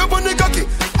the cocky.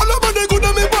 All about the good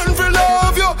of me born for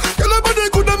love you. All about the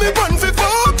good of me born for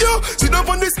fuck you. Sit down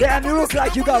on the. Damn, you look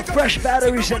like you got fresh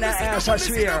batteries in that ass, I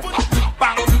swear.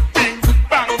 Bang, ding,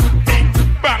 bang, ding,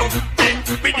 bang, ding,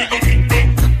 biddy, ding,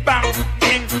 ding, bang,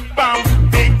 ding, bang,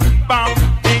 ding, bang,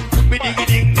 ding, biddy,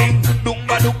 ding, ding, dum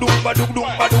ba dum ba dum ba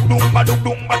dum ba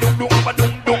dum ba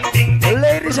dum ding ding.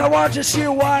 Ladies, I want to see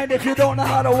you whine. If you don't know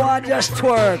how to whine, just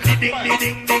twerk. Ding ding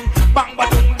ding ding, bang ba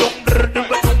dum dum ba dum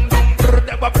ba dum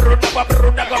da ba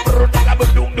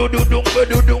dum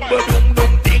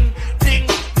ding ding ding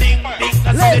ding.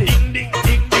 I said ding ding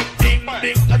ding ding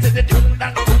ding. I said the dum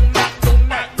dang dum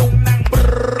dang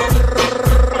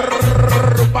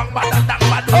bang ba dang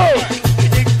ba dum.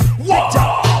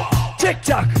 Wow! Tick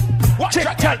tock, look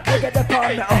at the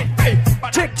corner.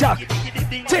 Tick tock,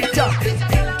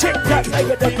 look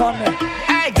at the corner.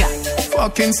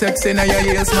 Fucking sex in your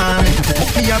ears, man.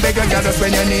 Me a beg a girl just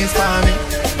when your knees for me.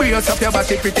 Brace up your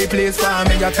body, pretty please for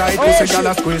me. Your tight pussy, girl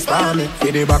a squeeze for me.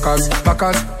 For the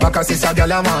backers is a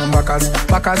girl a man. Backers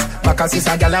is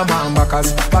a girl a man.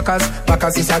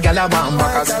 Backers is a girl a man.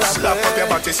 Backers slap up your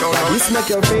body so now. This make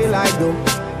you feel like though?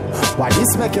 Why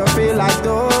this make you feel like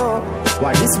though?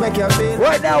 Why this make you feel?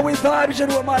 Right now we vibes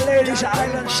with my ladies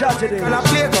Island Saturday. Can I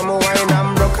play come wine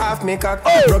and broke off me cock?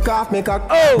 Broke off me cock.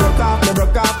 Broke off me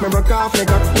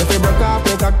cock. If you broke off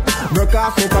me cock, broke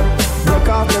off me cock.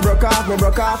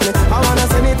 Broke off me. I wanna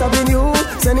send it up in you.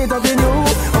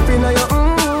 Up in your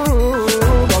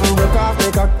come broke off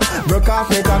me cock. Broke off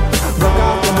me.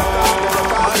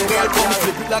 Girl, come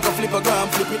flip it like a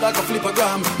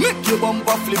flippergram. Make your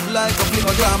bumper flip like a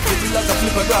flippergram. Flip it like a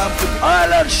flippergram.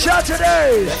 Island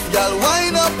Saturday. Girl,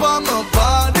 wind up on my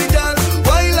body, girl.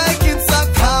 Why like it's a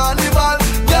carnival?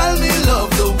 Girl, me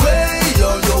love the way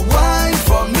you wine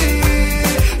for me.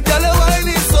 Girl, your wine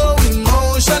is so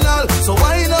emotional. So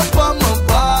wind up.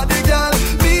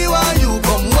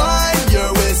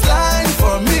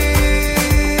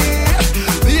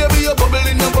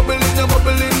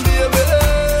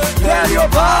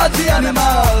 party animal.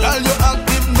 Girl, you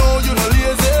active, no, you no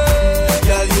lazy.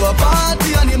 Girl, you a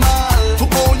party animal. To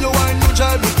own your wine, you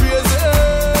drive me crazy.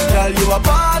 Girl, you a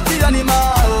party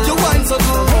animal. You wine so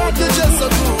good, you just so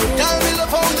good. Girl, me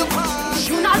love how you party.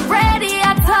 You not ready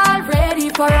at all, ready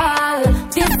for all.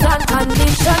 This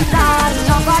unconditional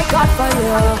love I got for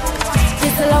you.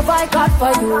 This love I got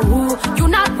for you. You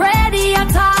not ready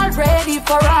at all, ready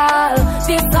for all.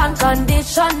 This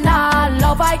unconditional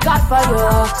love I got for you.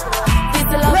 This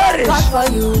love I got for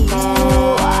you.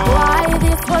 Why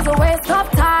this was a waste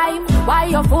of time? Why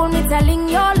you fool me telling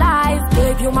your lies?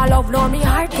 Gave you my love, now me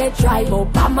heart get dry.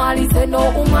 But Pamali say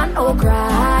no woman, no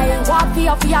cry. Walk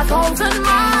for 1,000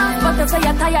 miles, but they say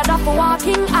you're tired of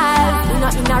walking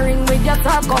aisles. In a ring with your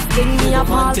circus, sing me a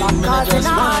fall back, cause you're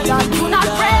not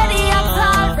ready at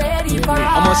all, ready for all.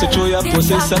 I must show your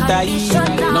pussy so tight.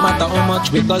 No matter how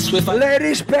much we go swift.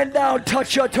 Ladies, bend down,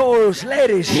 touch your toes,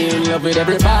 ladies. Me in love with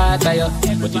every part of you,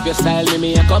 but if you style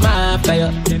me, I come after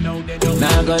you.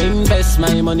 Now go invest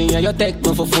my money and you take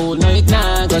me for food, no it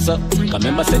nah go so. Cause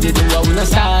remember said you do what we not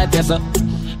start, yes so.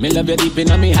 Me love you deep in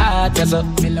my heart, yes so.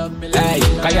 Hey,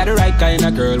 cause you're the right kind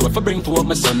of girl. What for bring forth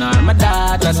my son or my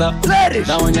daughter, so. Ladies!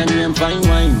 Now when your name fine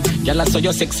wine, girl I saw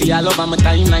you sexy all over my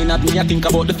timeline. At me I think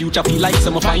about the future, feel like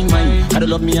some fine wine. Gotta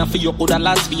love me and for you coulda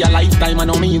last for your lifetime. I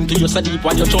know me into you so deep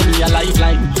when you show me a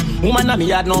lifeline. Woman I me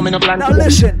had no me no plan. Now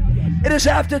listen. It is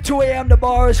after 2 a.m. The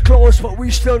bar is closed, but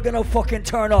we still gonna fucking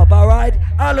turn up, alright?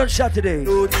 Island Saturday.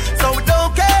 So we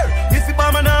don't care if you buy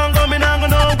me now, go nowhere.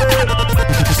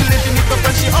 She lifting it up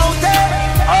and she out there.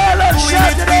 Island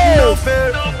Saturday. No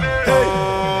fair. Hey.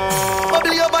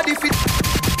 Bubble your body fit.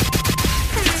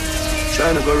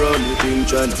 Tryna go round the thing,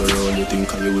 tryna go round the thing,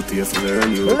 cause you will pay for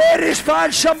learn you. Ladies,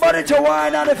 find somebody to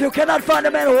whine, and if you cannot find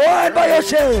a man, whine by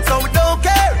yourself. So we don't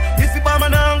care if you buy me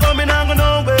now, go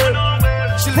nowhere.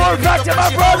 Pull back to my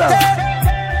brother.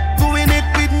 Doing it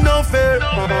with no fear.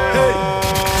 Hey.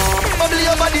 Bubble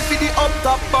your body for the up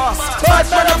top boss. Bad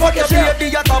motherfucker,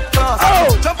 baby, you're top class.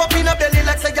 Oh. Jump up in a belly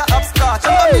like say you're upstart.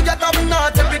 And me get up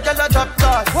not every girl a drop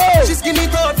class. She skinny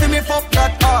throat for me fuck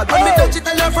that hard. When me touch it,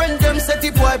 tell her friend them set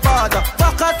it boy bad.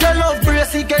 Back at your love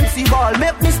brace against the ball.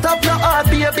 Make me stop your heart,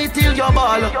 baby, till your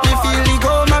ball. Me feel the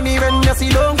go, mommy, when you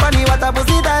see long funny. What a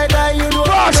pussy die, you know.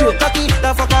 Cocky,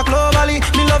 the fuck a globally.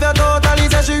 Me love you totally.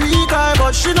 Say she retire,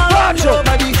 but she not love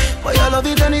nobody. But you love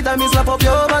it anytime me slap up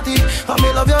your body. And me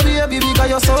love your baby because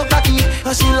you're so cocky.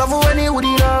 And she love when you would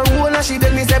in her hole. And she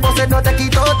beg me say, but said no take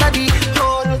it out of the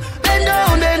hole. Bend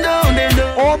down, bend down, bend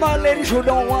down. All my ladies who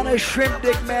don't want a shrimp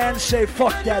dick man, say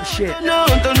fuck that shit. No,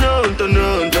 turn round.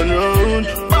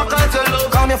 Back as you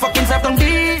look, calm your fucking self down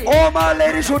deep. All my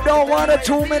ladies who don't want a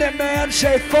 2-minute man,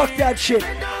 say fuck that shit.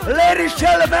 Ladies,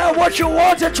 tell the man what you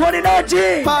want in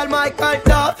 2019. Paul Michael,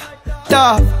 top.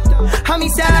 How me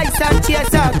say I stand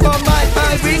chase up, come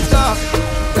by, bring up.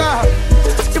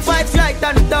 The fight flight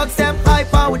and the dogs them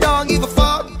hype and we don't give a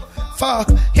fuck.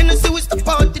 You know see we step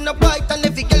out in the bite and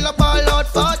every girl a ball out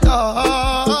for.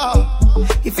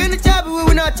 If you're in the job, we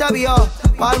will not job you.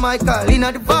 Paul Michael, in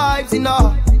the vibes, you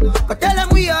know. But tell them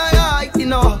we are right, you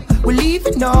know. We leave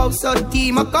it now, so the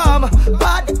team a come.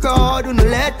 But the crowd don't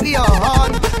let me on.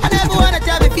 I never wanna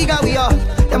job if figure we are.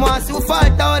 Them want to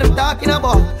fight out, I'm talking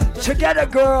about. To get a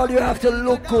girl, you have to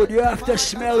look good, you have to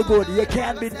smell good, you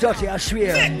can't be dirty, I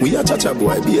swear. We are Chacha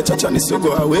boy, be a Chacha needs to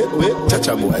go away.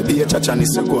 Chacha boy, be a Chacha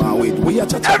needs to go away. We are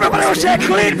Chacha. Everybody will say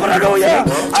clean for the new year.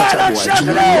 Chacha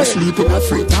boy, you sleep in a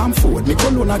free time food. Me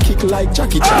colonna kick like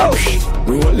Jackie Chan.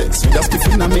 Rolex, we just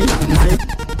stiff in a man.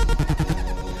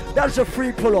 That's a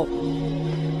free pull-up.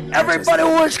 Everybody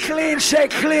who is clean, say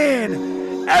clean.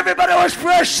 Everybody was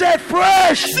fresh, say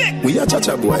fresh. We are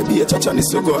Chacha boy, be a Chacha needs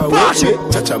to go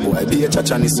away. Chacha boy, be a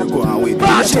Chacha needs to go away. We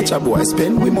are Chacha boy,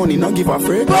 spend we money, not give a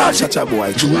freak. Chacha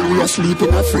boy, we are sleep in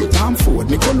a free time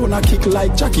food. Me colonna kick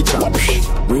like Jackie Chan.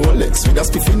 Rolex, we just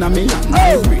stiff in a man.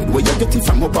 Hybrid, where you get it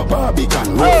from up a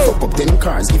Barbican. Roll fuck up 10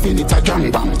 cars, giving it a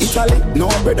gang bang. Italy, no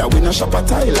brother, we no shop at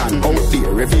Thailand. Out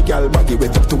there, every girl baggy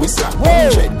wet up to his slap.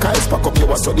 100 cars, pack up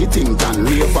your so the thing can.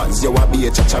 Ravers, you a be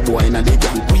a Chacha boy in a the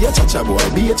gang. We a Chacha boy.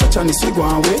 Be a Chacha ni swig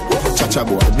one way. Chacha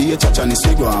boy, be a Chacha ni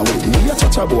swig one way. Be a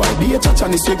Chacha boy, be a Chacha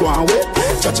ni swig one way.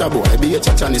 Chacha boy, be a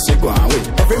Chacha ni swig one way.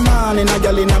 Every man in a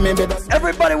gal in a me bed.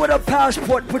 Everybody with a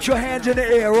passport, put your hands in the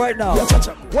air right now.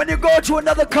 When you go to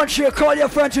another country, call your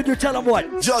friends and you tell them what?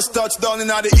 Just touched down in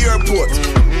the airport.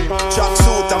 Track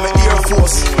suit and my Air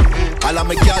Force. All of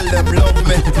my gal them love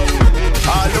me.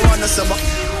 All the wanna say.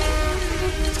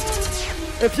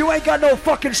 If you ain't got no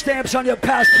fucking stamps on your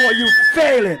passport, you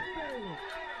failing.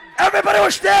 Everybody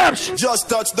with stamps. Just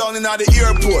touched down in the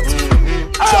airport.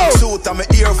 Jumpsuit and my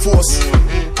Air Force.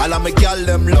 All of my gal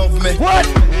them love me. What?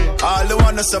 All the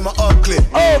wanna say me ugly.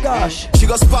 Oh gosh. She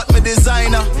go spot me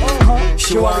designer.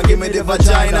 She wanna give me the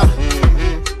vagina.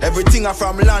 Everything I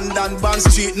from London, Bond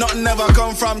Street. Nothing ever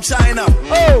come from China.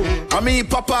 Oh. I mean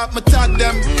pop up, me tag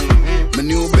them. My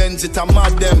new Benz it a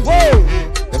mad them. Whoa.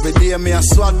 Every day me a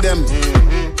swag them.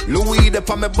 Louis up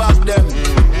on me back them.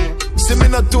 See me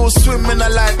not too swim, me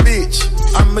not like beach.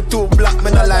 And me too black,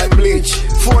 me not like bleach.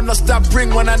 Phone no stop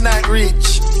ring when a night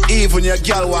reach. Even your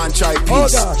girl want try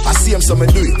peace. I see him, so me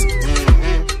do it.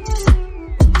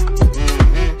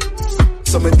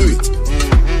 So me do it.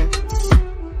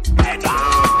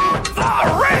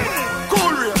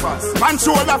 Cool ravers, man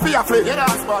shoulder for your flick. Yeah,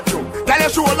 that's bad too. Tell your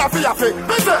shoulder for your flick.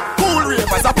 Cool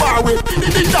ravers, a bar with the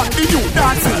new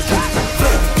dancers.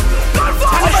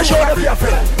 I'm a shoulder for your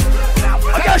flick.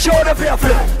 I got shoulder for your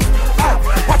flick.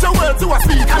 Watch your words to a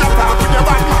speak and a talk with your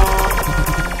bad man.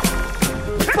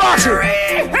 Boss it.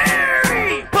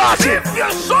 Boss it.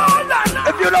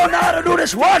 If you don't know how to do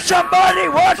this, watch somebody.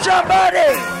 Watch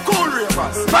somebody. Cool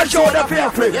ravers. Man shoulder for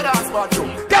your flick. Yeah, that's bad too.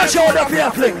 Got shoulder for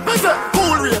your flick.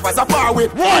 Cool ravers, a bar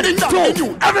with 1,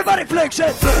 2. Everybody flicks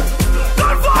it.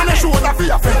 And a shoulder for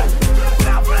your flick.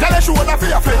 Tell a shoulder for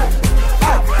your flick.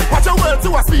 Watch your words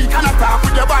to a speak and a talk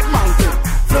with your bad man.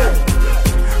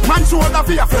 Man shoulder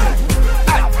for your friend.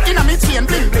 Inna me chain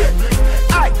bling bling.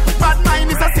 Bad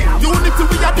mind is a sin. Unity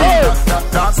we a do.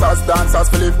 Dancers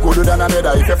feel live gooder than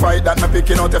another. If you fight that, me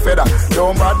picking out a feather.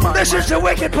 Don't bad man. This is the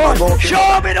wicked part.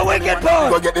 Show me the wicked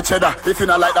part. Go get the cheddar. If you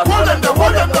not like that, hold them there,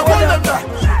 hold them there, hold them there.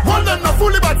 Hold them there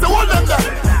fully, but hold them there.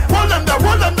 Hold them there,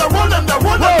 hold them there, hold them there,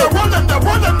 hold them there, hold them there,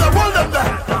 hold them there, hold them there.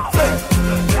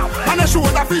 And a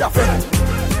shoulder for your friend.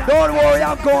 Don't worry,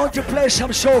 I'm going to play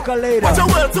some soca later. Watch your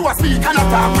words to a speak and a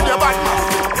talk with your bad man.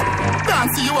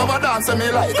 Dance you over dance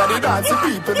me like and the dancing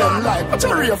people them like. Watch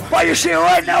your rave. But you see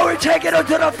right now we're taking it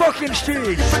to the fucking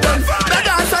streets. The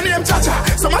dancer named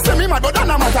Cha-Cha. Some say me mad but that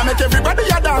no matter. Make everybody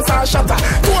a dance and shatter.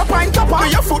 To a pint up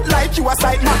with your foot like you a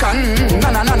sight maca.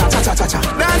 Na cha-cha-cha-cha.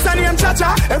 Dancer named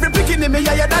Cha-Cha. Every picking in me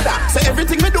yeah dada. Say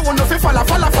everything me do no fi falla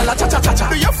cha-cha-cha-cha.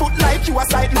 Do your foot like you a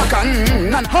sight maca.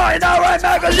 Hi now right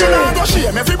magazine. You know go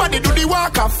shame. Everybody do the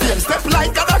walk of fame. Step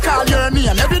like God call your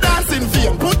name. Every dancing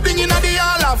fame. Put thing in the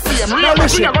hall of fame. Now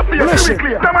listen.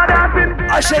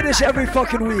 I say this every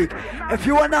fucking week. If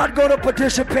you are not going to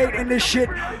participate in this shit,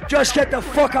 just get the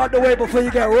fuck out the way before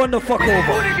you get run the fuck over.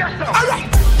 Alright.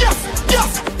 Yes.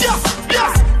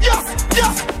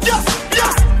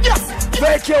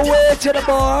 Make your way to the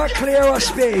bar, clear a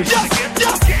space.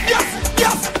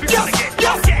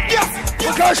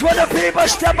 Because when the people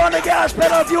step on the gas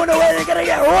pedal, if you know where they're gonna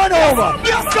get run over.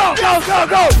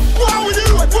 Go.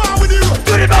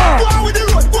 To the bar.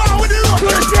 To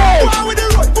the stage.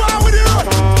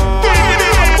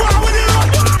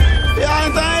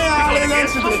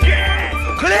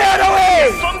 Clear the way.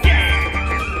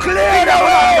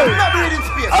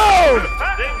 Oh.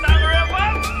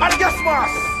 And guess what?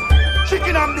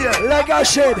 Chicken and beer. Like I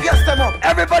said, yes, them up.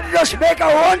 Everybody just make a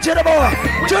run to the bar.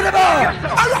 To the bar.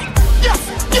 Alright. Yes.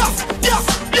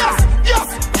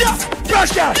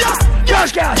 Gas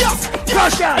gas.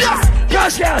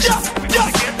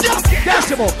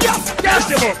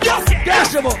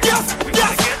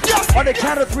 On the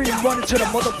count of 3, run into the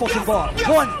motherfucking bar.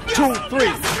 1, 2, 3. To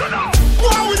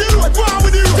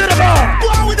the bar.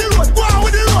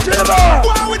 To the bar.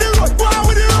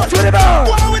 To the bar.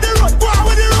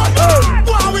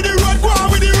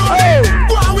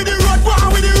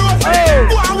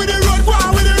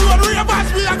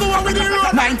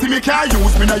 90 me can't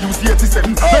use, me not use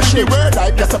 87. Very the word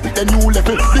I guess I pick a new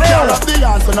level. The car of the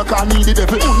answer, no call me the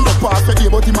devil. The pass the day,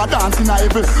 but him a dancing a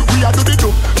evil. We a do the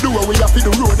do what we have to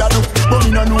do, road a do. But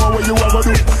me no know what you ever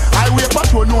do. I wait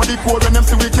patrol, know the code when them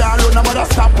see we can't run. No matter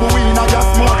stop, we in a gas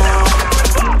smoke.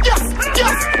 Yes.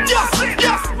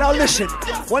 Now listen,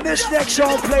 when this next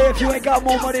song play, if you ain't got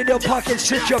more money in your pocket,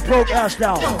 sit your broke ass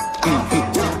down.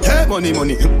 Hey, money.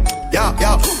 Yeah.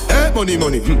 Hey, money.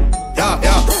 Yeah.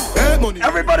 Hey, money.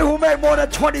 Everybody who make more than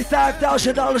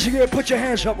 $25,000 a year, put your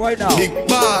hands up right now. Big ball,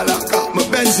 I got my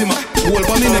Benzema. Hold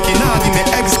on in the kinadi, me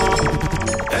ex.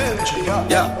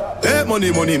 Yeah. Hey,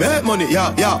 money. Make money.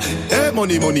 Yeah. Hey,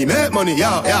 money. Make money.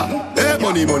 Yeah. Hey,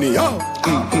 money.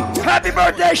 Happy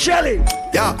birthday, Shelly.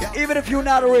 Yeah. Even if you're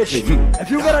not rich, if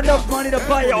you got enough money to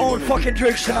buy your own fucking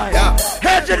drinks tonight,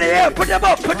 hands in the air, put them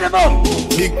up.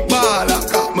 Big baller,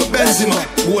 got my Benzema.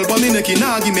 Hold on in the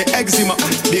kinagi, me eczema.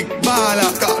 Big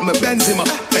baller, got my Benzema.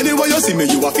 Anyway you see me,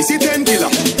 you have to see 10 killer.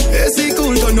 AC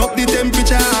cool, turn up the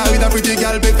temperature. With a pretty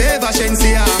girl, be favor,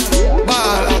 Shensia.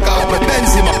 Baller, got my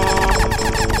Benzema.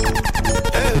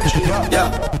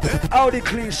 Yeah. Audi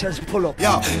Clean says pull up.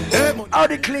 Yeah. Hey,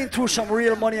 Audi Clean threw some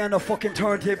real money on the fucking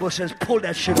turntable says pull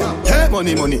that shit up. Hey,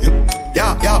 money.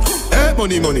 Yeah. Hey,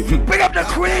 money. Pick up the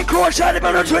Queen Court side of the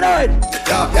building tonight.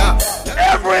 Yeah.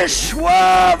 Every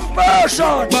swerve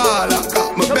person. Bala,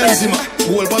 got me Benzema.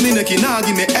 Whole for me neck, nah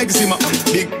give me eczema.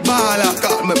 Big bala,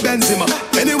 got me Benzema.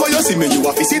 Anyway you see me, you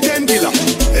have to see 10 killer.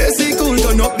 AC cool,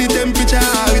 turn up the temperature.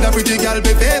 With a pretty girl,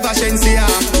 be favor, Shensia.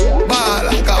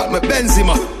 Bala, got me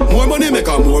Benzema. More money make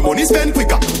her, more money spend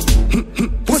quicker.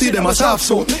 Pussy them a soft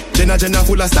soap. Jenna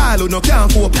full of style who no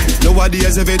can't cope.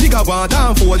 Nowadays every digger want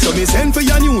and fold. So me send for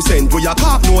your new send for your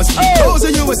cock nose. Those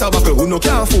US a buckle who no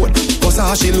can't afford. Cause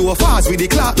how she low fast with the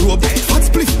clock rope. Hot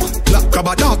split, black crab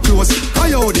a dark clothes.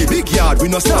 I out the big yard we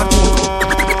no start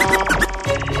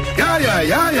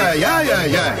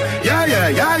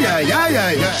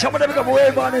Yeah. Some of them come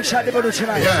wave on inside the building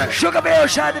tonight. Yeah. Sugar Bear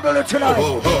inside the building tonight.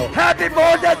 Happy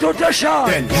birthday to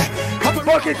Deshaun.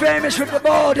 Fucking famous with the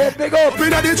ball head, big up. We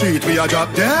not the treat, we a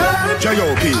drop dead.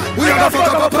 J.O.P. We a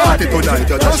fuck up a party tonight,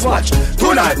 you just watch.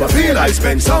 Tonight I feel I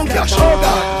spend some cash.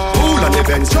 Pool and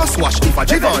events, just watch. If a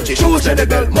Givenchy shoes and the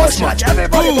belt must match.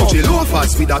 Gucci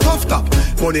loafers with a tough top.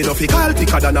 Money no fi call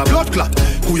thicker than a blood clot.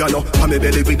 Who you know, I'm a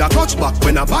belly with a clutch back.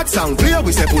 When a bad sound clear,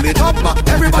 we say pull it up back.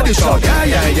 Everybody shout, yeah.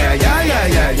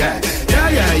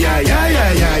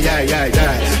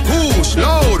 Push,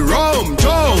 load, rum,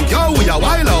 Joe, yo, we a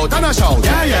wild out and a shout,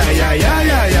 yeah.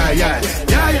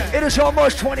 It is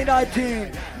almost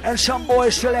 2019, and some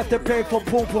boys still have to pay for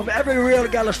pum pum. Every real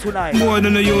gal is tonight. More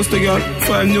than they used to get.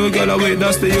 5 new gal away,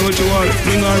 that's the usual.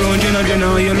 Bring her around,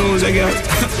 Jenna, you lose again.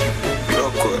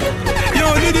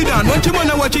 Yo, Lady Dan, what you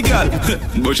wanna watch a girl?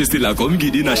 But she still a come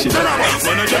get in a shit. Stop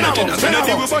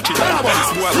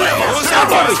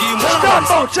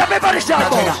bounce, everybody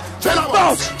stop bounce.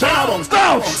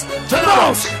 Bounce.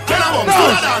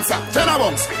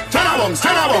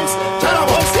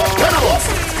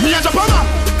 Me a Japan,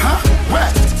 huh?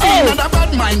 Where? Another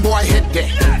bad mind boy head there.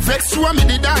 Vex through me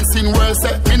the dancing world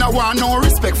set. Me no want no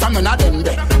respect from none of them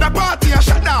there. The party a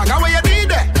shut down, how you did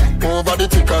there? Over the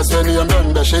tickers when you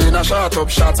done the she in a shot up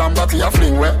shots and body a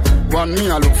fling where. One me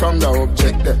a look from the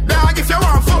object there. Dog, if you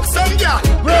want fuck some girl,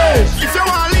 if you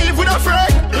want live with a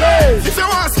friend, if you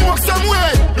want smoke some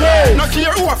way, no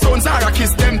care who a phones are a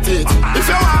kiss them teeth. If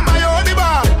you want my own the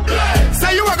bar,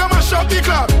 say you a go mash up the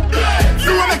club.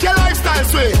 You want make your lifestyle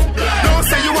sweet. Don't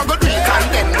say you a go do it and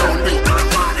then don't be.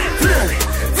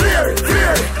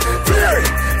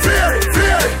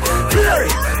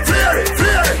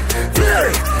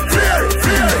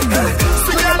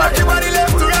 Swing your back, your body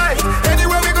left to right.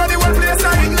 Anywhere we go, the one place I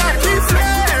ignite, keep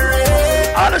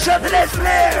flaring. All of a sudden, it's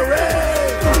flaring.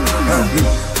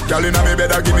 Girl inna me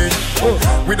bed a give me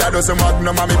with a dozen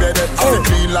magnum on me bed. See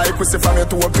clean like pussy from your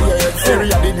toe to your head.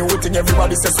 Theory of the new thing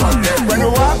everybody says swag dead. When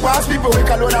we walk past people we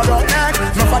call on a rock neck.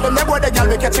 No for them they boy the girl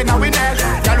we catching a we neck.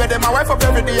 Girl with them my wife up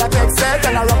every day I take set.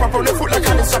 And I wrap up on the foot like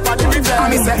a strap on the river.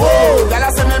 And me say whoa, girl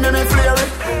I say me flare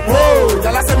it. Whoa,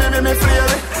 girl I say me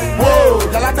flare it. Whoa,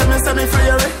 girl I tell me say me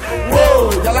flare it.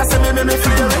 Whoa, girl I say me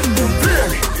flare it.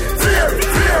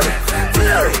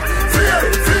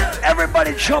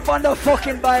 Everybody jump on the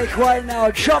fucking bike right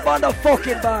now. Jump on the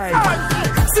fucking bike.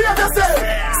 Save yourself.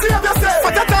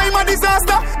 What a time of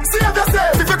disaster. Save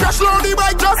yourself. If you crash low the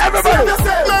bike, just everybody. Save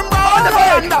yourself. Remember on the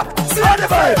bike. On the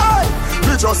bike.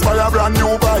 Me just buy a brand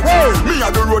new bike. Me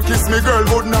at the road kiss me girl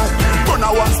good night. Turn a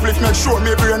one split, make sure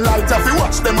me brain light. If you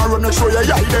watch them around, make sure you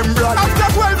eye them bright. After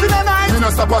 12 in the night, me no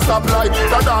stop light.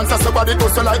 The dancer somebody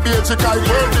hustle like the kite.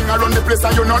 Working around the place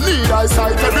and you no need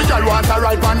eyesight. Every girl want a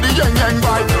ride on the yang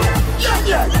bike. Yang,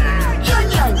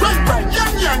 bang, bang,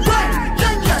 yang, bang.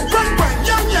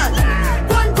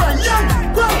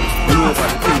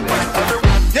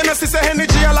 You know, she's a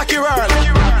energy a lucky world.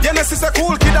 You know, she's a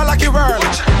cool kid a lucky world.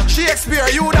 Shakespeare,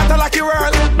 you that a lucky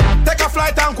world. Take a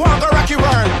flight and go and go rocky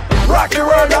world. Rocky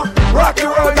world, rocky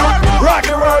world,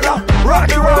 rocky world,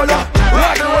 rocky world,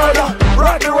 rocky world,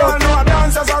 rocky world. No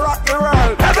dancers a rock the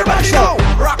world. Everybody show.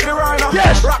 Rock the world,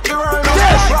 yes. Rock the world,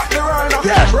 yes. Rock the world,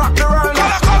 yes. Rock the world,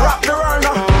 rock the world,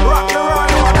 rock the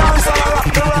world. No dancers a rock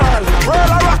the world.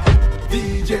 World a rock.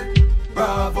 DJ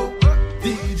Bravo,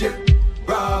 DJ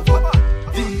Bravo,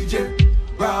 DJ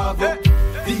Bravo,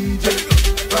 DJ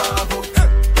Bravo.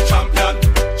 Champion,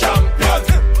 champion,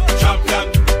 champion,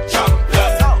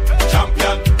 champion,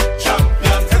 champion,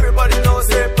 champion. Everybody knows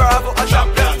it, Bravo, a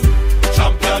champion,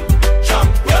 champion,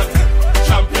 champion,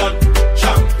 champion,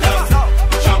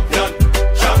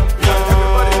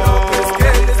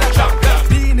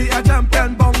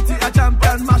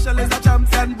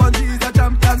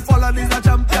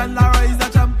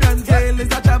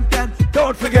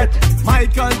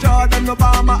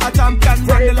 Mama a champion,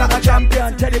 Mandela a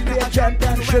champion, Teddy Bear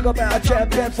champion, Sugar Bear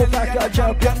champion, Full Factor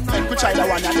champion. Make we try the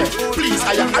one and there. Please,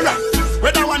 I am alright.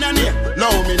 Where the one and here,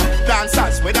 love me no.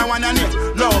 Dancers, where the one and here,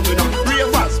 love me no.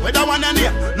 Ravers, where the one and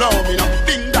here, love me no.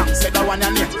 Ding dong, say the one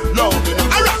and here, love me no.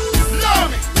 Alright,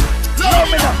 love me, love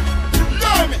me no.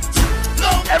 Love me,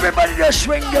 love me. Everybody just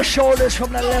swing your shoulders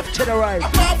from the left to the right.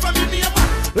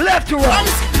 Left to right.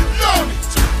 Love me,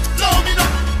 love me no.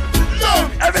 Love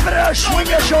me. Everybody just swing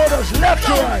your shoulders left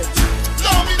to right.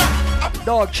 Love me no.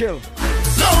 Dog, chill.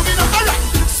 Love me no. Alright.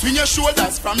 Swing your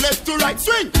shoulders from left to right.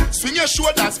 Swing your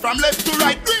shoulders from left to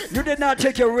right. You did not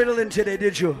take your Ritalin today,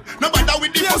 did you? Nobody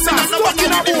with the yes, I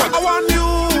want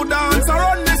you dance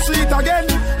around the street again.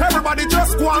 Everybody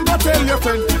just go and go tell your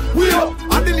friend. We up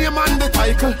and the name and the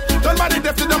title. Somebody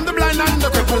deaf to them, the blind and the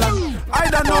cripple. I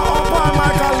don't know how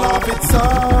Michael love it so.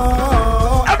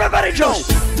 Everybody just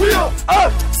we up,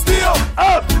 stay up,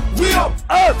 we up,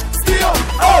 stay up,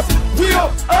 we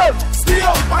up, stay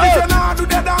up. And if you not do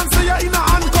the dance, you're in a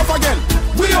handcuff again.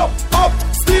 We up,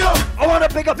 stay up. I want to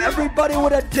pick up everybody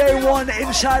with a day one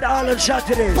inside Island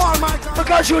Saturdays.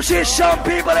 Because you see some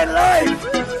people in life.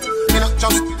 Me not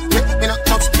just people, me not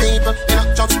just people, me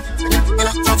not just people, me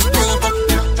not just people,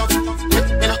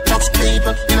 me not just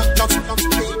people, me not just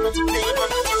people.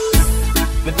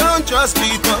 Me don't trust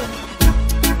people.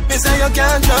 Me say you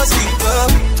can't trust people.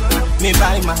 Me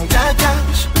buy my dad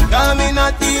cash. Cause me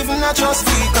not even a trust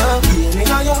people.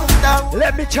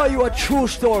 Let me tell you a true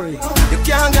story. You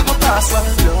can't get my password.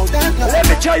 No, that no. Let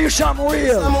me tell you something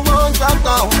real.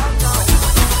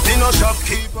 Me no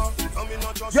shopkeeper.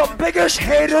 Your biggest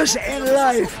haters in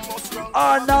life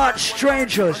are not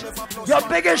strangers. Your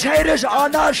biggest haters are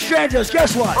not strangers.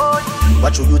 Guess what?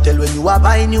 What should you tell when you are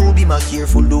buying new? Be more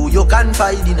careful, though you can't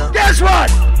find dinner. Guess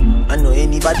what? I know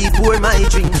anybody pour my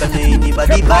drink, I know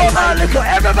anybody buy my liquor.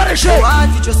 Everybody say, so hard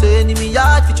for just a enemy,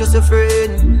 hard for just a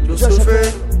friend, just a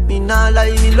friend. Me not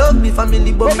lie, me love me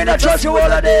family, but me not trust you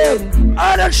all of them.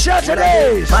 All on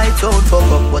Saturdays. My town fuck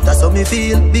up, but that's how me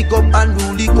feel. Big up and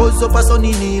rule, cause up a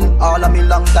sunny kneel. All of me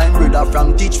long time brother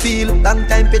from Teachfield. Long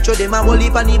time petro them a whole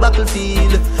heap on the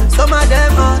battlefield. Some of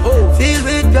them are filled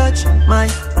with grudge. My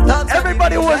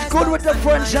everybody was good with the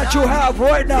friends that you have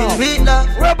right now.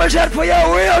 Represent for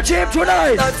your real team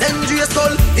tonight. Dangerous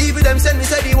skull, even them send me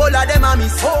say the whole of them a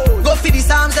miss. Go for the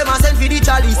Psalms, them a send for the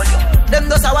chalice. Them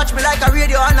does a watch me like a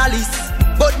radio analyst.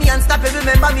 But me and stop it,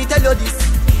 remember me tell you this.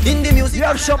 In the music, you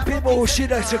have some people who see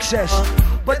the success,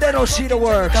 but they don't see the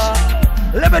works.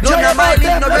 Let me tell you about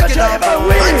them, let me tell you about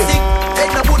we.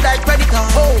 Ain't no good like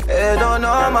predator. They don't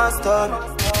know my story.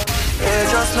 They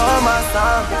just know my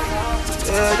story.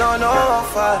 They don't know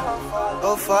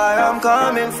how far I'm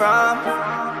coming from.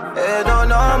 They don't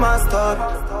know my story.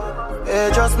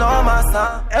 They just know my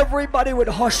son. Everybody with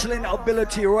hustling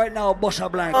ability right now, Bossa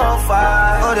Blank.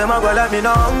 Oh, them a go like me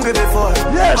not hungry before.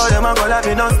 Yes. Oh, them a go like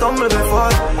me not stumble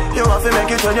before. You have to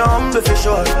make it when you're humble for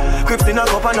sure. Crips in a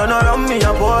cup and none around me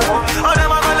a pour. Oh,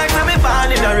 them a go like me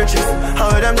born in the riches.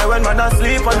 How them there when man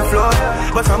asleep on the floor.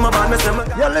 But from a band me say me.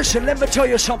 Yeah, listen, let me tell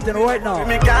you something right now.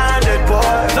 Me candid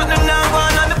boy. Nothing now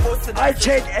going on the post. I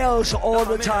take L's all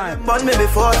the time. But me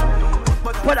before.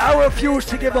 But I refuse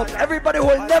to give up. Everybody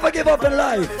will never give up in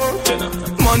life.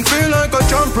 Man feel like a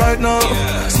champ right now.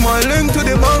 Yeah. Smiling to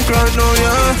the bank right now,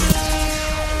 yeah.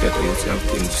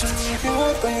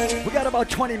 We got about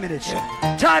 20 minutes.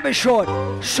 Yeah. Time is short.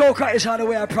 Soca is on the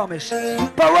way, I promise.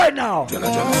 But right now,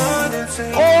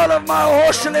 all of my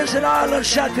hustlers in Ireland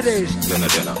Saturdays,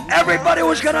 everybody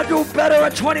was gonna do better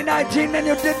in 2019 than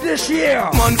you did this year.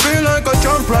 Man feel like a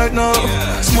champ right now.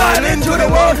 Yeah. Smiling to the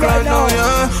world right now,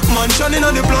 yeah. Man shining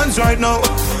on the plans right now.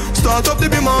 Start up to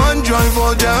be my hand drive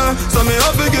out, yeah. So me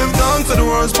have to give thanks to the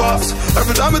worst pass.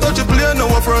 Every time I touch a plane, no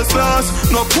one first class.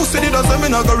 No pussy, that's why me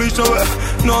not go reach nowhere.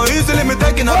 No easily me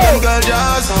taking a girl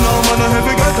jazz. No man, I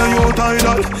heavy get a you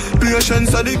title.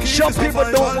 Patience are the key. Some people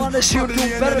don't want to see you do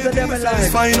better than them in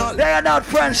life. They are not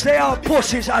friends, they are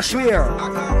pussies, I swear.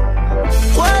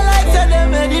 Well, I tell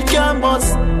them and it can't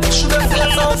bust. Should have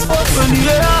felt out spot when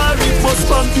the air it must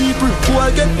from people who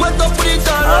I get wet up with it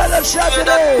all. All of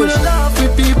Saturdays. We don't laugh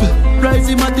with people.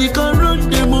 Rising my dick and run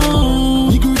them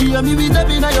move. You could hear me with up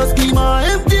in your schema.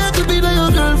 Empty to be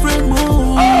your girlfriend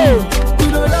move. We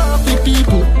don't laugh with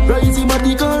people. Rising my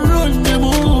dick and run them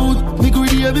move. You could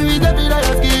hear me with up in your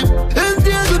scheme.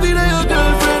 Empty to be your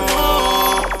girlfriend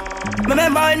move.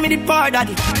 Remember me the poor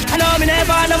daddy. I know me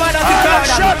never know what I'm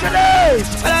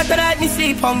Saturdays. But after that me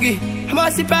sleep hungry. I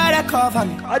must be proud of cover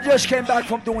me. I just came back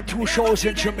from doing 2 shows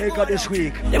in Jamaica this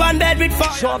week. The one bed with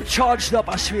fun. So I'm charged up,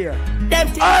 I swear.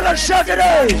 All on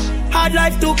Saturdays. Hard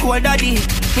life too cold, daddy.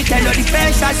 Me tell you the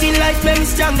pressures in life make me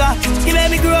stronger. He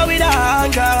made me grow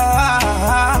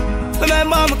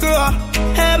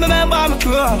Hey, remember me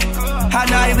crew.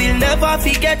 And I will never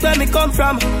forget where me come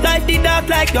from. Life the dark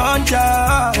like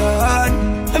dungeon.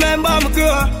 Remember me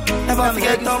crew. Never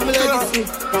forget my legacy.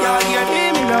 Y'all hear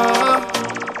him love.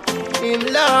 Him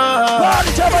love.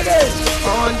 Party time again.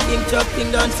 One thing, chop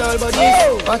thing, dance all body.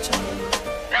 Watch out.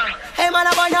 Hey man,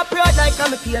 I'm on a proud like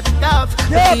I'm a kid tough.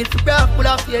 I feel for proud, pull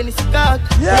off your scarf.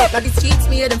 Now the streets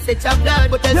me, them set your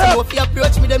blood. But tell me if you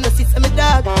approach me, them no see me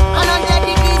dog. And on dead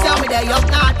degrees, I'm with the up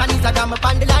north. And it's a damn up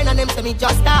on the line and them say me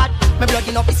just start. My blood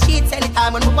in up the streets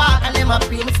anytime when we walk. And them a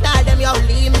free me style, them yo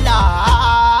leave me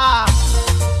laugh.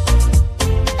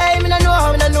 Hey, me no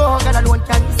know, God alone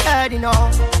can decide, you know.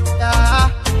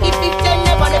 If it can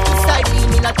never left beside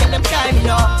me, not tell them time, you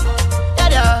know.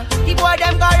 The boy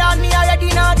them go around me already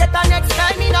now, get the next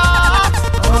time, you know.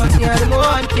 Oh, yeah, the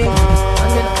one thing,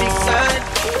 and then big side.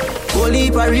 Whole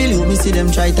heap of real you, me see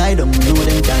them try tie them, know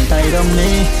them can't tie them,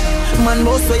 me. Man,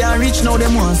 boss way and rich, now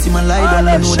them want see man lie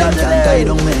down, know them can't tie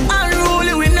them, me.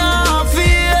 Unruly we not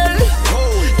feel,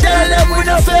 tell them we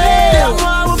not fail,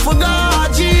 we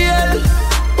forgot jail.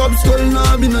 Pop skull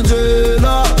now be no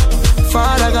jailer.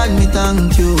 Father God, me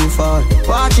thank you for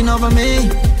watching over me.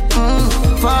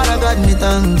 Father God, me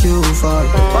thank you for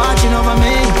watching over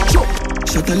me.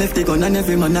 Shut the left gun and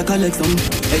every man a collect some.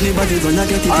 Anybody gonna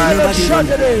get it, anybody run.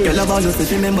 Girl have all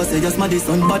just remember say just my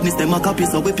son. Badness them a copy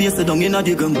so we paste it down in a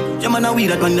the gun. Yeah man a weed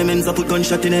that when them ends up put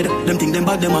gunshot in head. Them think them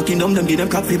bad, them a kingdom, them give them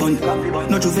coffee bun.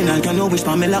 No juvenile can no wish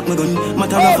for me lock my gun.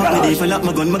 Matter of fact me if I lock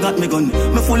my gun, me got me gun.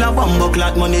 Me full of bomb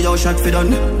clot money, yo shot for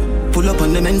done. Pull up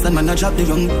on the men's and man a drop the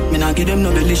wrong. Me nah give them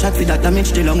no belly shot for that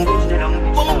damage the lung.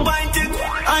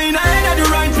 I ain't at the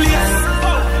right place.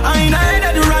 I ain't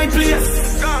at the right place.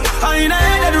 I ain't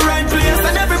at the right place.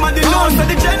 And everybody knows that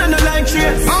the gen and the light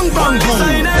trace. Bang bang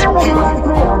boom.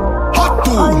 Hot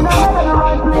tool.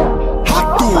 Hot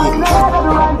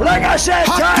tool. Like I said,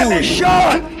 time is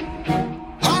short.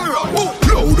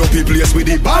 Load up the place with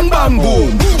the bang bang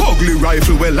boom. Ugly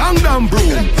rifle with long damn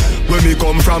broom. When me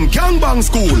come from gangbang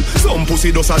school, some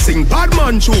pussy does a sing bad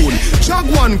man tune.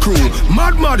 Jaguan crew,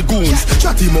 mad goons.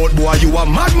 Chatty mouth boy, you a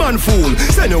madman fool.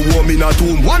 Send a woman a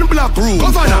tomb, one black room.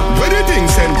 Governor, where the thing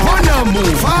send one and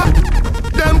move, huh?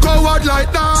 Them coward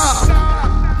like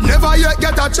that, never yet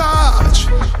get a charge.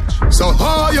 So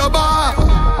hold your bar,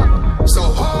 so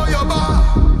hold your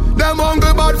bar. Them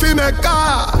hungry bad fi make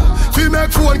car, fi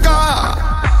make phone car.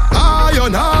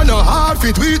 Iron hand no hard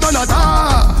fit we done a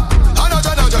tar.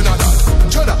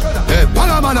 Hey,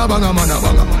 banga mana banga mana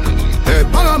banga. Hey,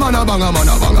 banga mana banga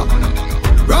mana banga.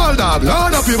 Roll dog,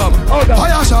 load up your bum.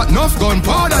 Fire shot, enough gun,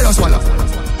 powder your swallow.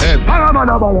 Hey, banga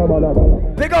mana banga mana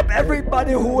banga. Pick up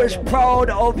everybody who is proud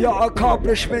of your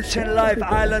accomplishments in life.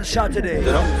 Island Saturday.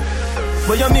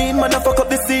 What you mean, man, I fuck up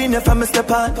the scene if I'm a step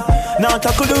on. Now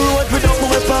tackle the road without my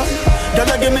weapon. Then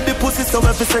I give me the pussy so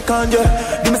every second,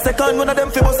 yeah. Give me second, one of them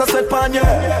fi bust a sweatpants,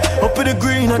 yeah. Up in the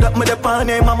green, and that me the pan,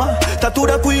 hey mama. Tattoo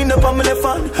the queen, up on me left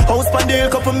hand. House pan deal,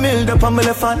 couple mil, up on me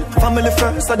left hand. Family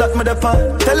first, so that me the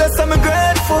pan. Tell us I'm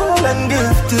grateful and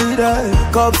gifted,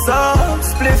 cups up,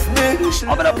 spliff bitch.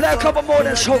 I'm gonna play a couple more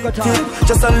than sugar time.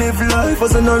 Just to live life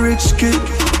as a rich kid.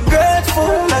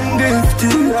 Grateful and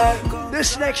gifted.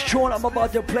 This next tune I'm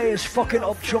about to play is fucking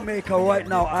up Jamaica right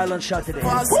now, Island Saturday.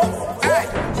 Hey,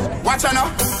 watch out now.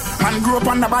 Man grew up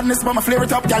on the badness, but my flare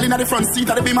it up. Girl in the front seat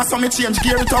of the beamer, so me change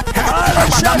gear it up.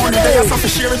 Bad money there, so fi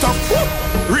share it up.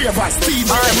 Ravers, TJ,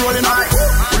 rolling up.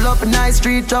 Pull up a nice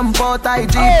street, jump out,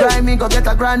 IG, climb me, go get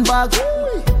a grand bag.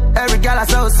 Every gal I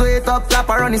so sweet up, clap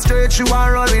her on the straight. She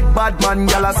want roll with bad man,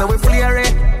 gal I say we flare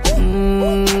it.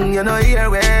 You know here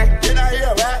we.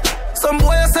 Some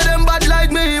boys say them bad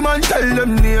like me, man, tell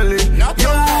them nearly. Yo,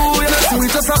 you know, we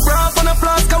just a bra on a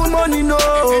flask of money, no.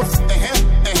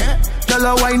 Tell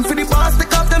a wine for the boss,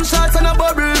 take off them shots and a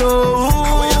bubble,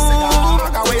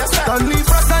 Don't leave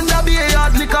frost and a be a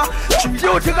hard liquor.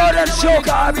 You to go that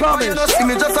sugar, I promise. You know, see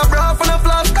me just a bra on a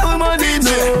flask of money,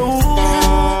 no.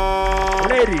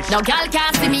 Ladies. Now girl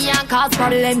can't see me and cause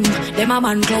problem. Them a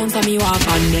man clowns and me walk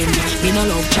on them. Me no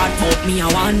love chat but me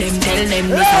I want them. Tell them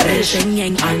this a real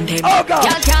Shenyang anthem.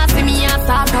 Girl can't see me and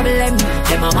start problem.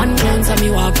 Them a man clowns and me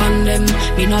walk on them.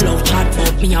 Me no love chat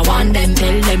but me I want them.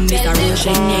 Tell them this a real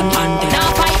Shenyang anthem.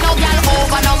 Now fight no girl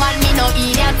over no man, me no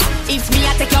idiot. If me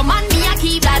a take your man, me a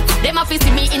keep that. Them a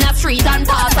see me in a street and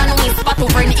pass and whisper to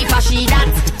friend if I she that.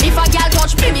 If a girl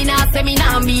touch me, me nah say me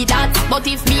nah be that. But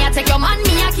if me a take your man,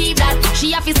 me a keep that.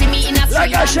 She a see me in a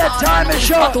street and pass and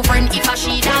whisper to friend if I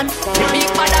she that.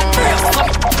 Big bad and brave.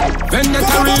 When they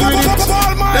carry with it,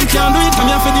 them can't do it,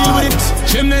 and you have to deal with it.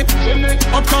 Chimney,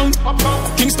 Uptown,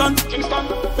 Kingston,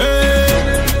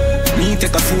 hey. Me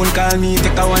take a phone, call me,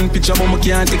 take a one picture, but me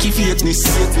can't take your fakeness.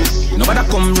 Nobody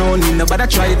come round me, nobody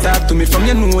try to talk to me. From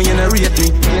you know you not rate me.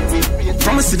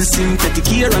 From a citizen, take the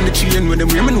care on the chain. When them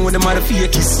hear me know them are the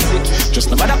fakies. Just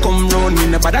nobody come round me,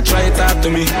 nobody try to talk to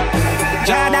me.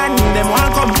 Jordan, them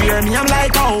want compare me, I'm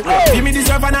like, oh, give me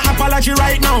deserve an apology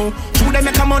right now. True, them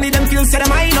make a money, them feel said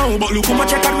them I know. But look how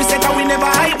much record we set and we never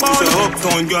hype on. Say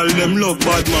uptown girl, them love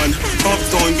bad man.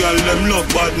 Uptown girl, them love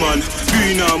bad man.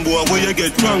 Green and boy, where you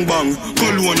get bang bang.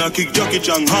 Cologne kick Jackie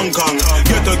Chan, Hong Kong.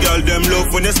 Get a girl, them love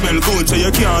when they smell good. So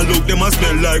you can't look, them a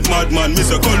smell like madman.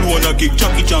 Miss a Cologne kick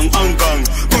Jackie Chan, Hong Kong.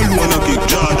 Cologne kick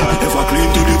Jordan. If I clean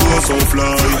to the door, so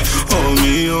fly. Oh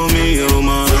me, oh me, oh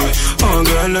my. Oh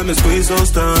girl, let me squeeze those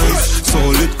thighs. So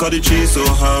lit, cause the cheese so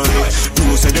high.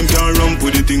 People say them can't run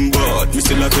with the thing, but me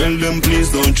still I tell them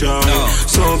please don't try.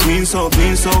 So clean, so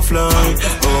fly.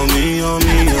 Oh me, oh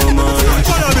me, oh my.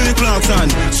 Follow Billy Clarkson.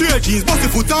 Straight jeans, bust the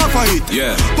foot off of it.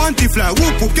 Yeah. Panty fly,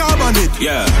 whoop carbon it.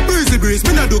 Yeah. Breezy breeze,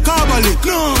 me not do carbon it.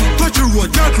 No. Touch the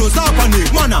road, girl close up on it.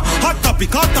 Mana, hot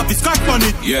topic, scratch on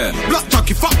it. Yeah. Black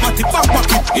jockey, fat matty, back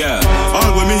pocket. Yeah.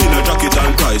 All when me in a jacket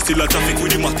and tie, still a traffic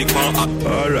with the matic man.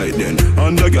 Alright then,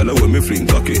 and the girl when me fling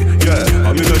cocky. Yeah,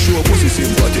 I'm in a show pussy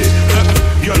sympathy.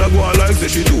 Girl a go on like say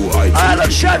she do I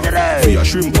look shot today. For a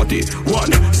shrimp patty.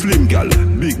 One, slim girl,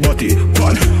 big body.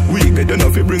 One, weak, then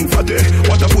if you bring fatty.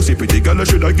 What a pussy pretty girl, I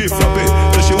should have give flappy.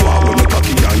 Then she walk with me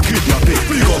cocky and kidnap it.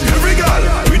 Pick up every girl,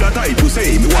 with a tight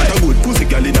pussy. Me want a good pussy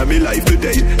girl in my life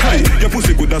today. Hey, your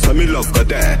pussy good as me love got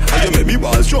there. And you make me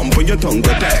balls jump when your tongue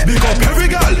got there. Pick up every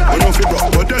girl, when you feel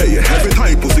broke but day. Every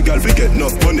time pussy girl we get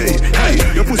enough money. Hey,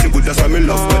 your pussy good as me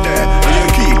love got there. And you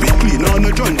keep it clean on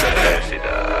the joint there.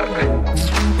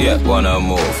 Yeah, wanna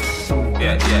move.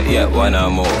 Yeah, wanna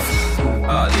move.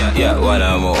 Yeah,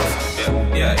 wanna move.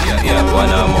 Yeah,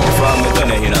 wanna move. From me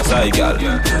turn you in a side, girl.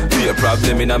 Be a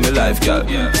problem in my life, girl.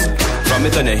 From me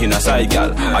turn you in a side,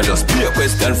 girl. I just be a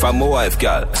question from my wife,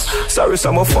 girl. Sorry,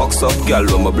 some of fucks up, girl,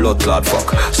 when my blood clot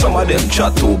fuck. Some of them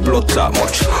chat too blood clot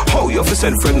much. How you fi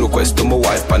send friend request to my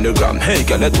wife on the gram? Hey,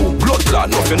 girl, you too blood clot.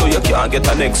 No, you know you can't get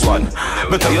the next one.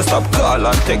 Better you stop call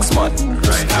and text, man.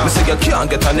 Me say you can't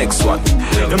get the next one.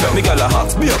 You make me girl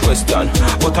ask me a question,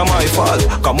 but am I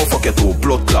fault? Come on, fuck you too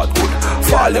blood clot good.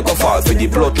 Fall, you go fall for the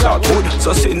blood clot hood.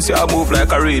 So since you move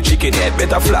like a real chicken head,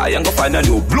 better fly and go find a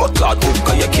new blood clot hood.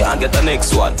 Cause you can't get the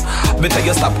next one. Better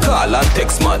you stop call and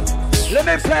text, man. Let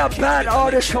me play a bad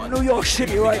artist from New York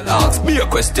City right now. Ask me a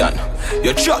question.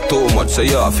 You chat too much, so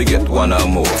you have to get wanna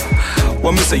move.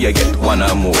 When me say you get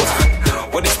wanna move,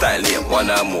 what the style name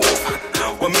wanna move?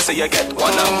 When me say you get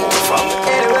wanna move from.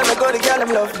 Anywhere me go, the girl them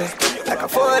love me. Like a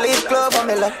 4-leaf glove on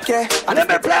me luck, yeah. And let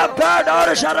me play a bad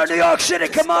artist out of New York City.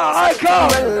 Come on, I come.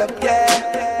 Well up,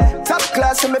 yeah. Top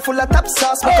class, and me full of top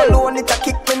sauce. Me alone, it a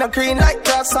kick me no green like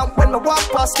grass. And when me walk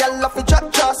past, girl off the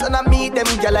drop trust. And I meet them,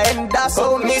 girl I end up.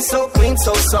 Oh, me so clean,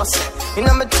 so saucy. You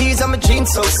know my tees, I'm a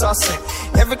jeans, so saucy.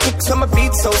 Every kick, so my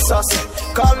beat, so saucy.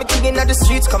 Call me king in the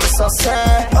streets, come saucy.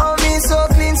 Oh, me so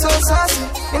clean, so saucy.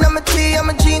 You know my tee, I'm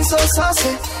a jeans, so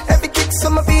saucy. Every kick, so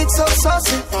my beat, so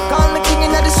saucy. Call me king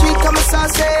in the street, come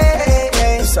saucy.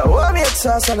 So what me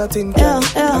sauce and I think, yeah.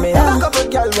 I mean, I have a couple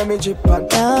girl when me drip on.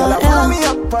 Girl, I follow me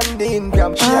up on the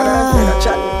Instagram. She a girlfriend a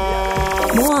chat.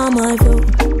 More my food,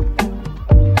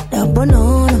 that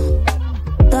banana.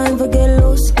 Time for get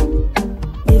loose.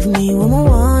 Give me what I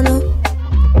wanna.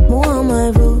 More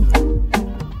my food,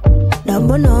 that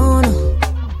banana.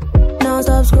 Now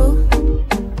stop school.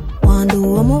 Wanna do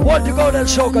what I want. Want to go to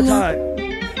soca time?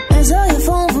 Answer your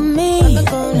phone for me.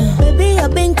 Baby,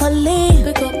 I've been calling.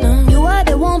 You are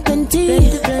the one plenty.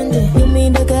 You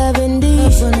mean the Kevin D.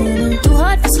 Too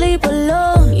hard to sleep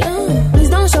alone. Please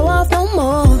don't show off no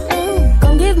more.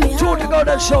 Come give me. Want to go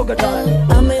to soca time?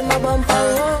 I'm in my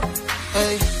bumper.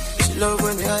 Hey, she love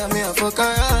when me hire me a fuck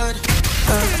her hard.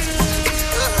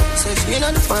 Say she ain't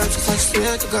on the farm, she said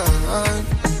swear to God.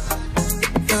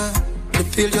 The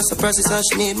pill just a process and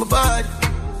she need my body.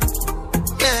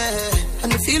 Yeah,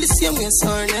 and I feel the same way so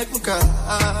her neck my car.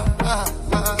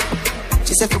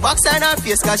 She said for box her in her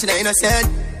face cause she not innocent.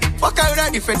 Fuck her with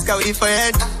her difference cause we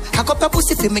different. Cock up her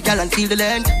pussy for me girl and feel the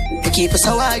length. We keep us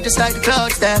so high just like the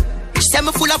clouds them. She said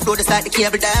me full of flow just like the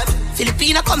cable dam.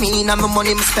 Filipina come in and my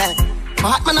money me spend.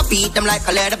 My heart man I beat them like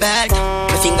a leather bag.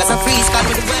 My fingers are freeze cause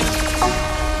me the web.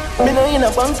 Me no in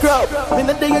a bankrupt. Me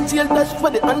no day in jail dash for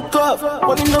the handcuff.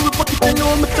 Money in our pocket and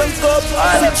know me tank up.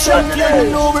 Section yeah, you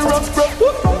know we rough bro.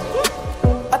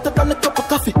 I took on a cup of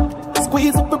coffee.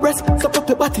 Squeeze up my breast, suck up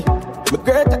your body. Me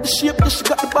girl got the shape, yeah, she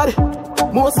got the body.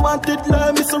 Most wanted,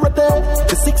 love, Miss Rotate.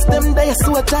 The 6 them days,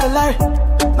 so I tell Larry.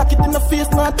 Knock it in the face,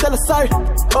 not tell her sorry.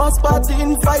 House party,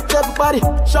 invite everybody.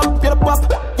 Champagne pop,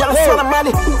 y'all swallow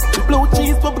money. The blue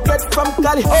cheese, what we get from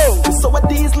Cali. So a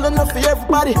diesel enough for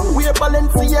everybody. We're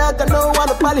Balenciaga, no one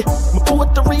a Bali. My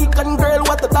Puerto Rican girl,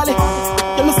 what a dolly.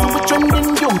 You know, so we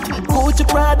trending youth. Gucci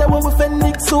Prada, when we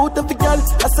Phoenix suit of the girl.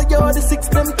 I say, yo, the 6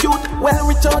 them cute. Well,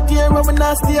 we out here, when we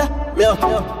nasty.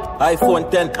 iPhone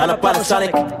 10 and a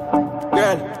Panasonic.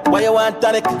 Girl, why you want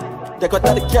tonic? Take out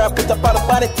the car, put up on the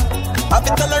bonnet. Have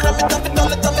it all around me, have it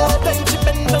all around me. Then she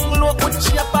bend down low, put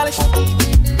she a polish.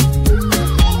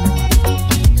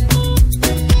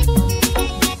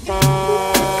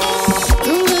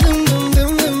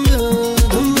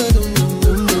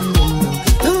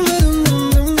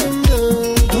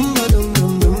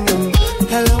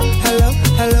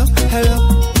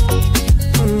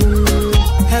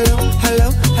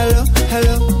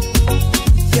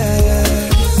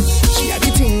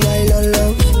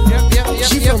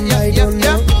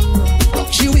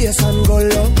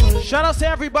 Shout out to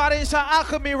everybody inside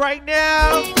Alchemy right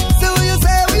now. So what you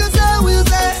say, what you say, what you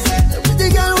say? Pretty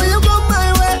girl, when you come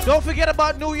my way. Don't forget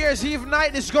about New Year's Eve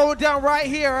night. It's going down right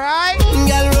here, alright?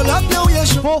 Girl, roll up now, you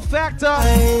should. Full Factor.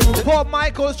 Paul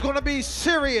Michael is going to be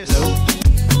serious.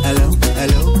 Hello,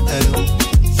 hello, hello.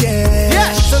 Yeah.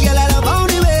 Yes. So girl, I love how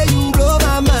the way you blow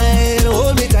my mind.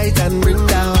 Hold me tight and bring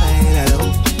down wine. Hello,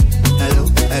 hello,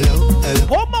 hello,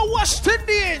 hello. All my West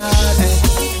Indians.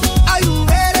 Are you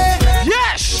ready?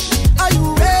 Yes. Are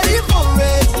you ready for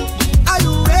it? Are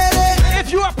you ready?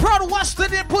 If you are proud of West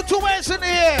Indian, put your hands in the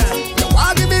air. You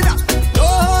want give me that? No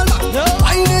hold back. No.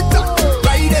 Wind it up,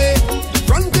 ride it,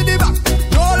 front to the back.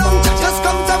 No long chat, just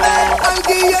come to me. I'll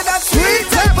give you that sweet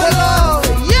type of love.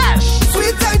 Yes.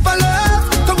 Sweet type of love.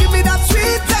 Come give me that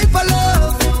sweet type of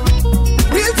love.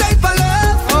 Real type of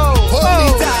love. Hold me,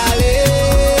 darling.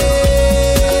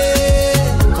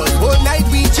 'Cause all night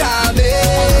we jamming.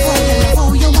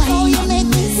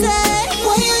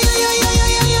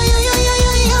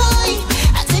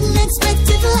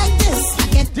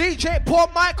 DJ Paul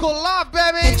Michael Love,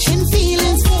 baby.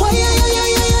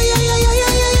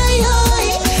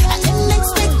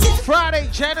 Friday,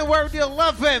 January the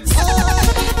 11th.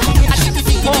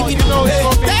 Oh, you know it's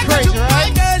gonna be crazy,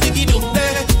 right?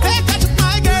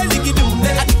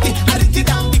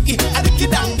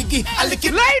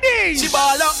 Ladies! She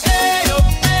ball up, ayo,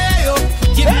 ayo.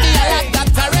 Give me a like that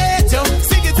radio.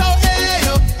 Sing it out,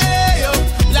 ayo, ayo.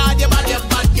 Lord, you bad, you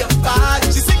bad, you bad.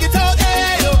 She sing it out,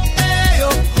 ayo, ayo.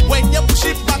 When you push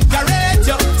it back,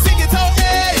 radio. Sing it out,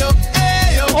 ayo,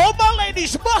 ayo. All my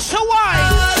ladies, bust her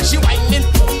wine. She whining,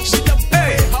 she up,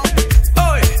 hey,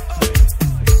 oi.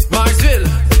 Marsville.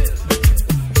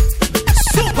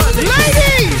 Super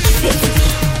ladies!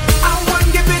 I want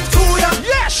to give it to ya.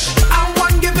 Yes! I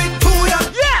want to give it to ya.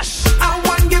 Yes! I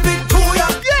want to give it to ya.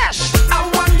 Yes! I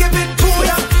want to give it to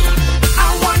ya. I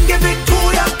want to give it to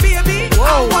ya, baby. I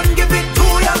want to give it to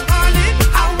ya, honey.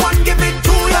 I want to give it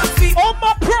to ya. All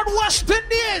my proud West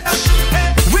Indians.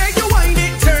 Where you whine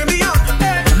it, turn me on.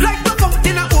 Like the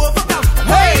fountain of overcome.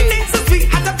 Whining so sweet,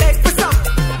 I to beg for some.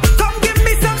 Come give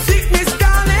me some sweetness,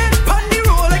 darling. Pon the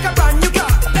roll like a brand new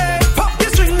car. Pop the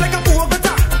string like a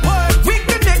Bogota. Weak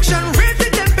connection, raise the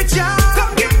temperature.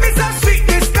 Come give me some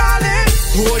sweetness, darling.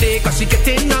 Hold it, 'cause she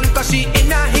getting on, 'cause she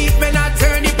in a heat when I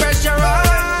turn the pressure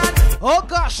on. Oh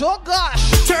gosh, oh gosh.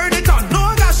 Turn it on,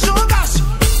 oh gosh, oh gosh.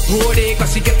 Hold it,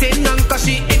 'cause she getting on, 'cause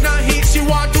she in a heat. She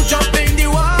want to jump in the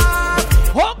water.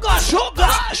 Oh gosh, oh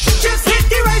gosh. Just hit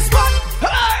the right spot.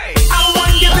 Hey! I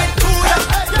want to give it to ya.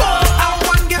 I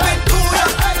want to give it to ya.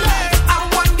 I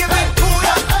want to give it to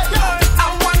ya. I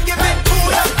want to give it to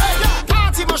ya.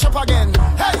 Party mash up again.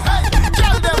 Hey, hey.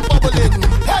 Tell them bubbling.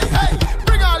 Hey, hey.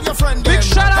 Bring all your friends. Big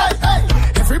shout out. Hey, hey.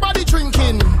 Everybody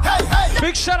drinking. Hey, hey.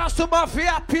 Big shout out to my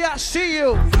VIP. I see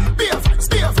you. Beer facts,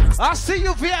 beer facts. I see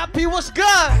you, VIP. What's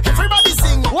good? Everybody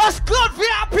sing. What's good,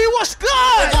 VIP? What's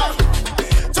good?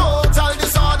 Total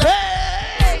disorder.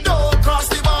 Hey! Don't cross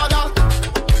the border.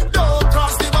 Don't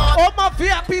cross the border. All my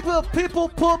VIP people,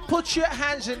 put your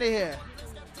hands in the air.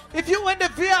 If you in the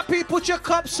VIP, put your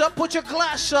cups up, put your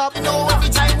glass up. You know every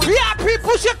time we VIP,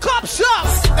 put your cups up.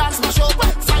 dance, mash up.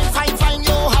 Fine, fine, fine.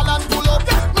 Yo, Holland pull up.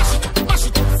 Mash it, mash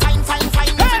it. Fine, fine,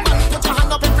 fine. Every man put your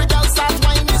hand up. Every girl start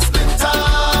whining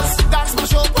splinters. Dance,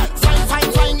 mash up. Fine,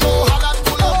 fine, fine. Yo, Holland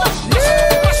pull up. Mash it,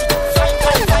 mash it. Fine,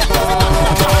 fine, fine. Every man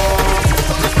put your hand up.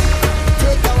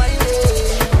 Take a wine,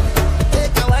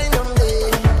 take a wine on me.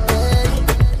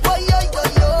 Oh, yo, yo,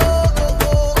 yo.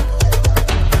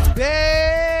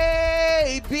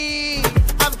 Baby.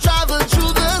 I've traveled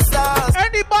through the stars.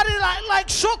 Anybody like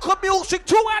soca music? music,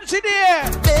 2 hands in the air.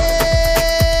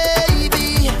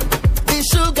 Baby, the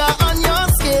sugar on your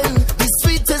skin, the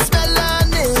sweetest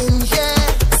melanin, yeah.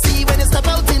 See when you step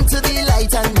out into the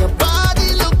light and your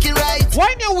body looking right.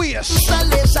 Wind your waist.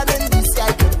 Installation in the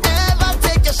sky could never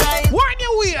take your shine. Wind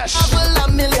your waist. Travel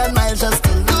a million miles just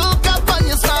to look up on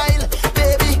your smile.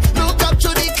 Baby, look up to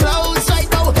the clouds right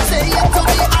now. Say it to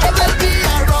me, I will be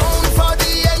around for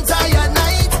the entire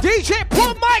night. DJ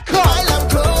Paul Michael. While I'm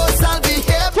close, I'll be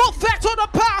here. Perfect on the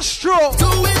pastro.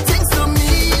 Doing things to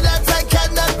me that I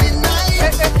cannot deny.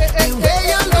 The way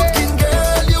you're looking,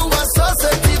 girl, you are so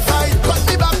certified. Put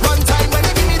me back one time when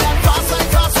you give me that fast line,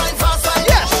 fast line, fast line.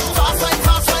 Yes. Fast line,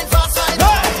 fast line, fast line.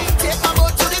 Take my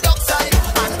boat to the dock side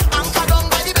and anchor down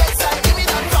by the bedside. Give me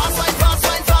that fast line, fast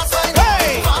line, fast line.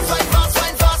 Fast line, fast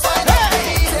line, fast line.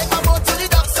 Take my boat to the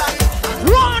dock side.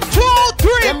 1, 2,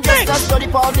 3, them just a study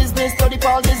Paul business, study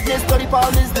Paul business, study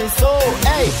Paul business. So,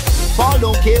 hey, Paul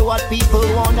don't care what people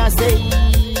wanna say.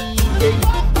 Hey,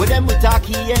 with them we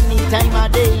talkie any time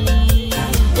of day.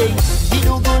 Hey, he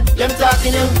do good, them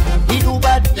talking him. He do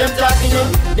bad, them talking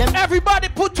him. Them everybody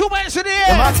put 2 hands in the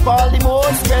them air. ask Paul the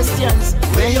most questions.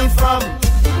 Where he from?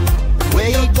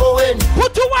 Where he going?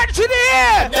 Put 2 hands in the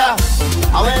air.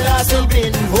 I will last you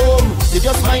been home. You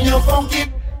just mind your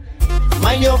funky.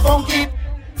 Mind your funky.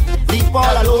 Leave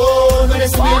Paul alone. When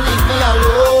it's me, leave me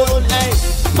alone. Hey,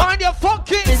 mind your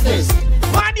funky business.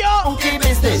 Mind your funky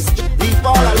business. Leave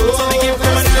Paul alone.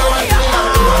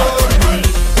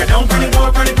 Get down for the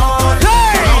ball, for the ball. Go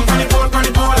down for the ball, for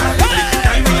the ball.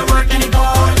 Time when you work in the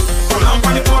ball. Go down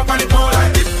for the ball, for the ball.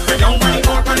 Get down for the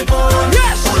ball, for the ball.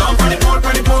 Yes. Go down for the ball,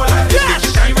 for the ball. Yes.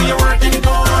 Time when you work in the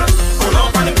ball. Go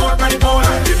down for the ball, for the ball.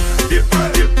 Dip, dip,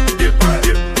 dip, dip,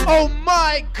 dip. Oh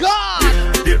my God.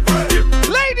 Dip, dip, dip.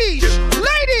 Ladies,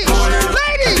 ladies,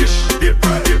 ladies. Dip,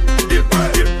 dip, dip, dip,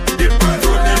 dip, dip.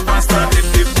 Throw them faster. Dip,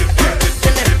 dip, dip, dip,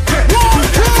 dip.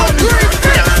 1, 2,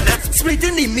 3. Split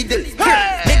in the middle.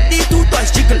 Make the 2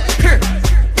 toys jiggle.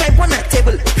 Climb on a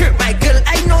table. My girl,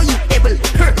 I know you able.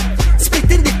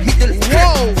 Split in the middle.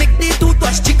 Whoa. Make the 2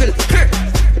 toys jiggle.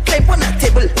 Climb on a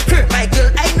table. My girl,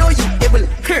 I know you able.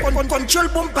 Control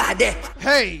bombade.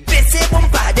 Hey. Bese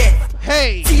bombade.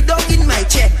 Hey. Sit down in my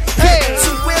chair. Hey.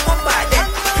 Super bombade.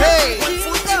 Hey.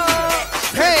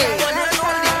 Hey.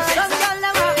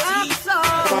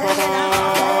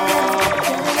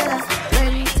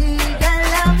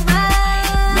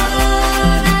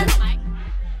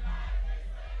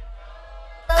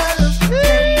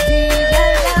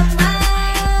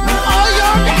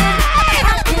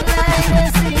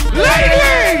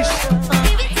 Ladies.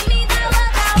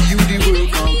 You the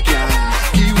workout girl.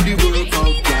 You the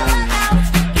workout girl.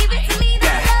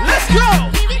 Let's go.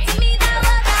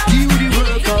 You the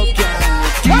workout girl.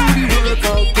 You the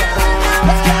workout girl.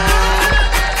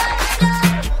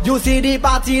 You see the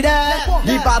party there,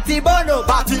 the party bono,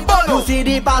 party bono. You see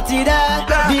the party there,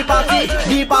 the party lit,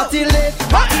 the party lit,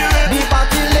 the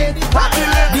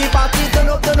party turn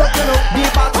up, the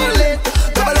party lit.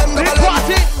 Double M, double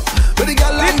M. Bring the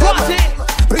girl and them.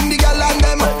 Bring the girl and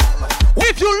them.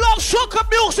 If you love soca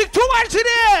music, 2 hands in the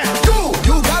air.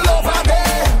 You girl over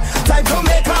there. Time to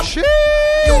make up. You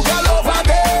girl over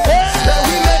there. Then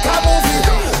we make a movie.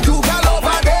 You girl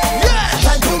over there.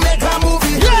 Time to make a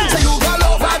movie. So you girl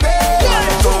over there.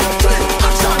 1, 2, 3,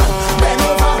 action. Bend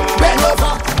over, bend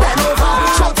over, bend over.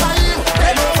 Showtime.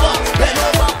 Bend over, bend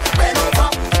over, bend over.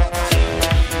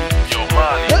 Yo,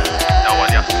 man, that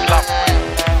one you slap me.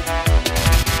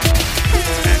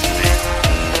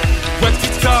 Wet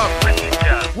it up.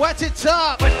 Wet it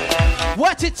up.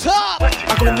 Wet it up.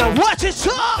 Wet it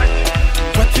up.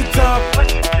 Wet it up.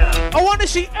 I want to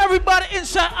see everybody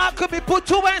inside Alchemy put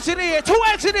 2 hands in the air. 2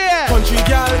 hands in the air. Country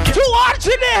gal. 2 hands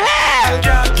in the air.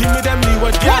 Give me them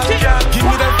leeward gal. Give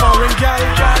me them foreign gal.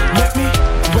 Let me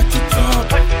wet it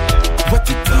up. Wet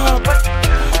it up.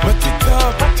 Wet it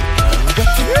up.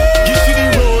 Wet it. Give she the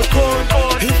road code.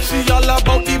 If she all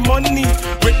about the money.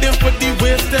 With them for the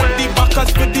waist and the backers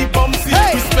for the bumsy.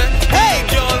 Respect. Hey.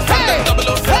 Girls and them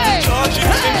 007 charges.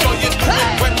 Enjoy it.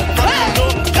 When no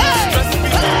stress me.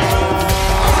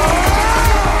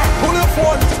 Pull your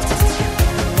phone.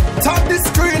 Tap the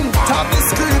screen. Tap the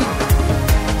screen.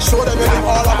 Show them what it's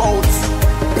all about.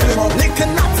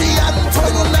 Licking natty and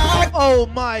turning like. Oh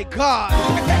my God.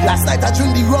 Last night I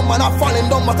drink the rum and I falling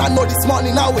down, but I know this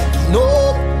morning I waking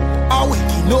up. I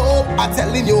waking up. I'm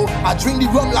telling you, I drink the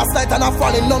rum last night and I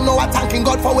falling down. Now I'm thanking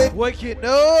God for it. Waking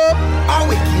up. I'm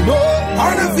waking up.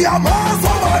 And if you're Mars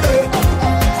over there,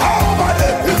 over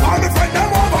there, if I'm the friend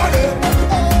them over there,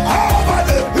 over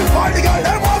there, if I'm the girl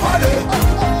them over there,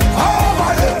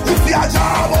 over there, if you're a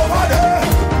job over there,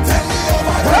 tell me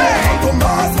over there. To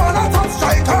Mars man, I talk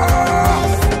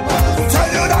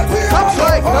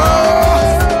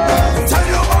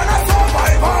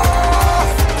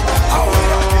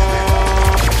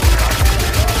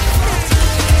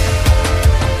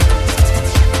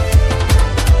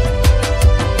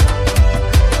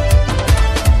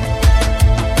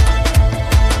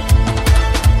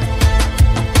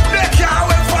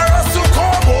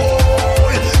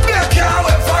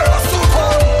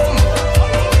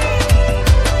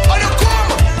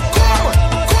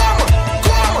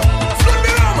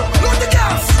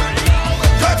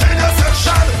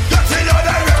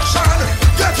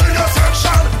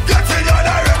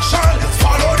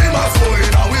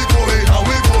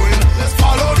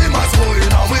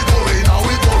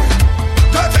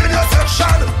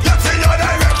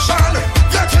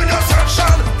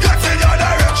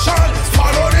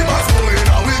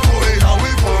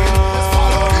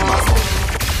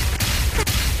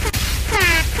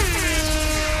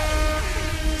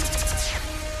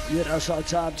Yeah, that's our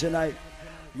time tonight.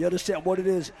 You understand what it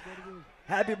is?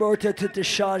 Happy birthday to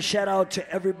Deshaun. Shout out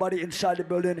to everybody inside the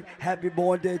building. Happy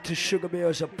born day to Sugar Bear.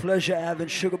 It's a pleasure having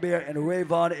Sugar Bear and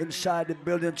Rayvon inside the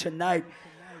building tonight.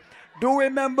 Do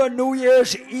remember New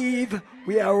Year's Eve.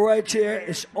 We are right here.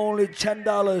 It's only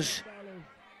 $10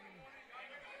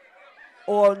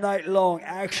 all night long.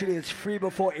 Actually, it's free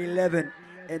before 11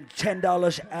 and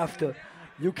 $10 after.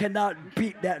 You cannot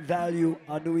beat that value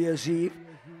on New Year's Eve.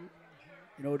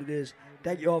 You know what it is.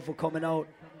 Thank you all for coming out.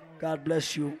 God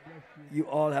bless you. You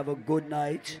all have a good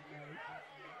night.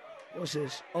 What's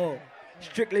this? Oh,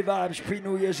 Strictly Vibes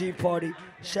pre-New Year's Eve party,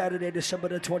 Saturday, December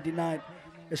the 29th.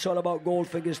 It's all about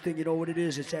Goldfinger's thing. You know what it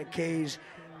is. It's at K's,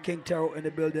 King Taro in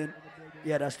the building.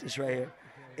 Yeah, that's this right here.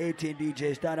 18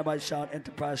 DJs, Dynamite Sound,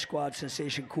 Enterprise Squad,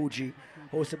 Sensation Coogee,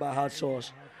 hosted by Hot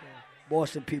Sauce.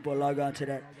 Boston people, log on to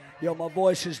that. Yo, my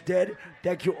voice is dead.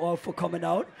 Thank you all for coming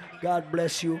out. God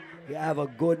bless you. You have a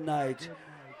good night.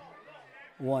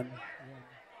 One.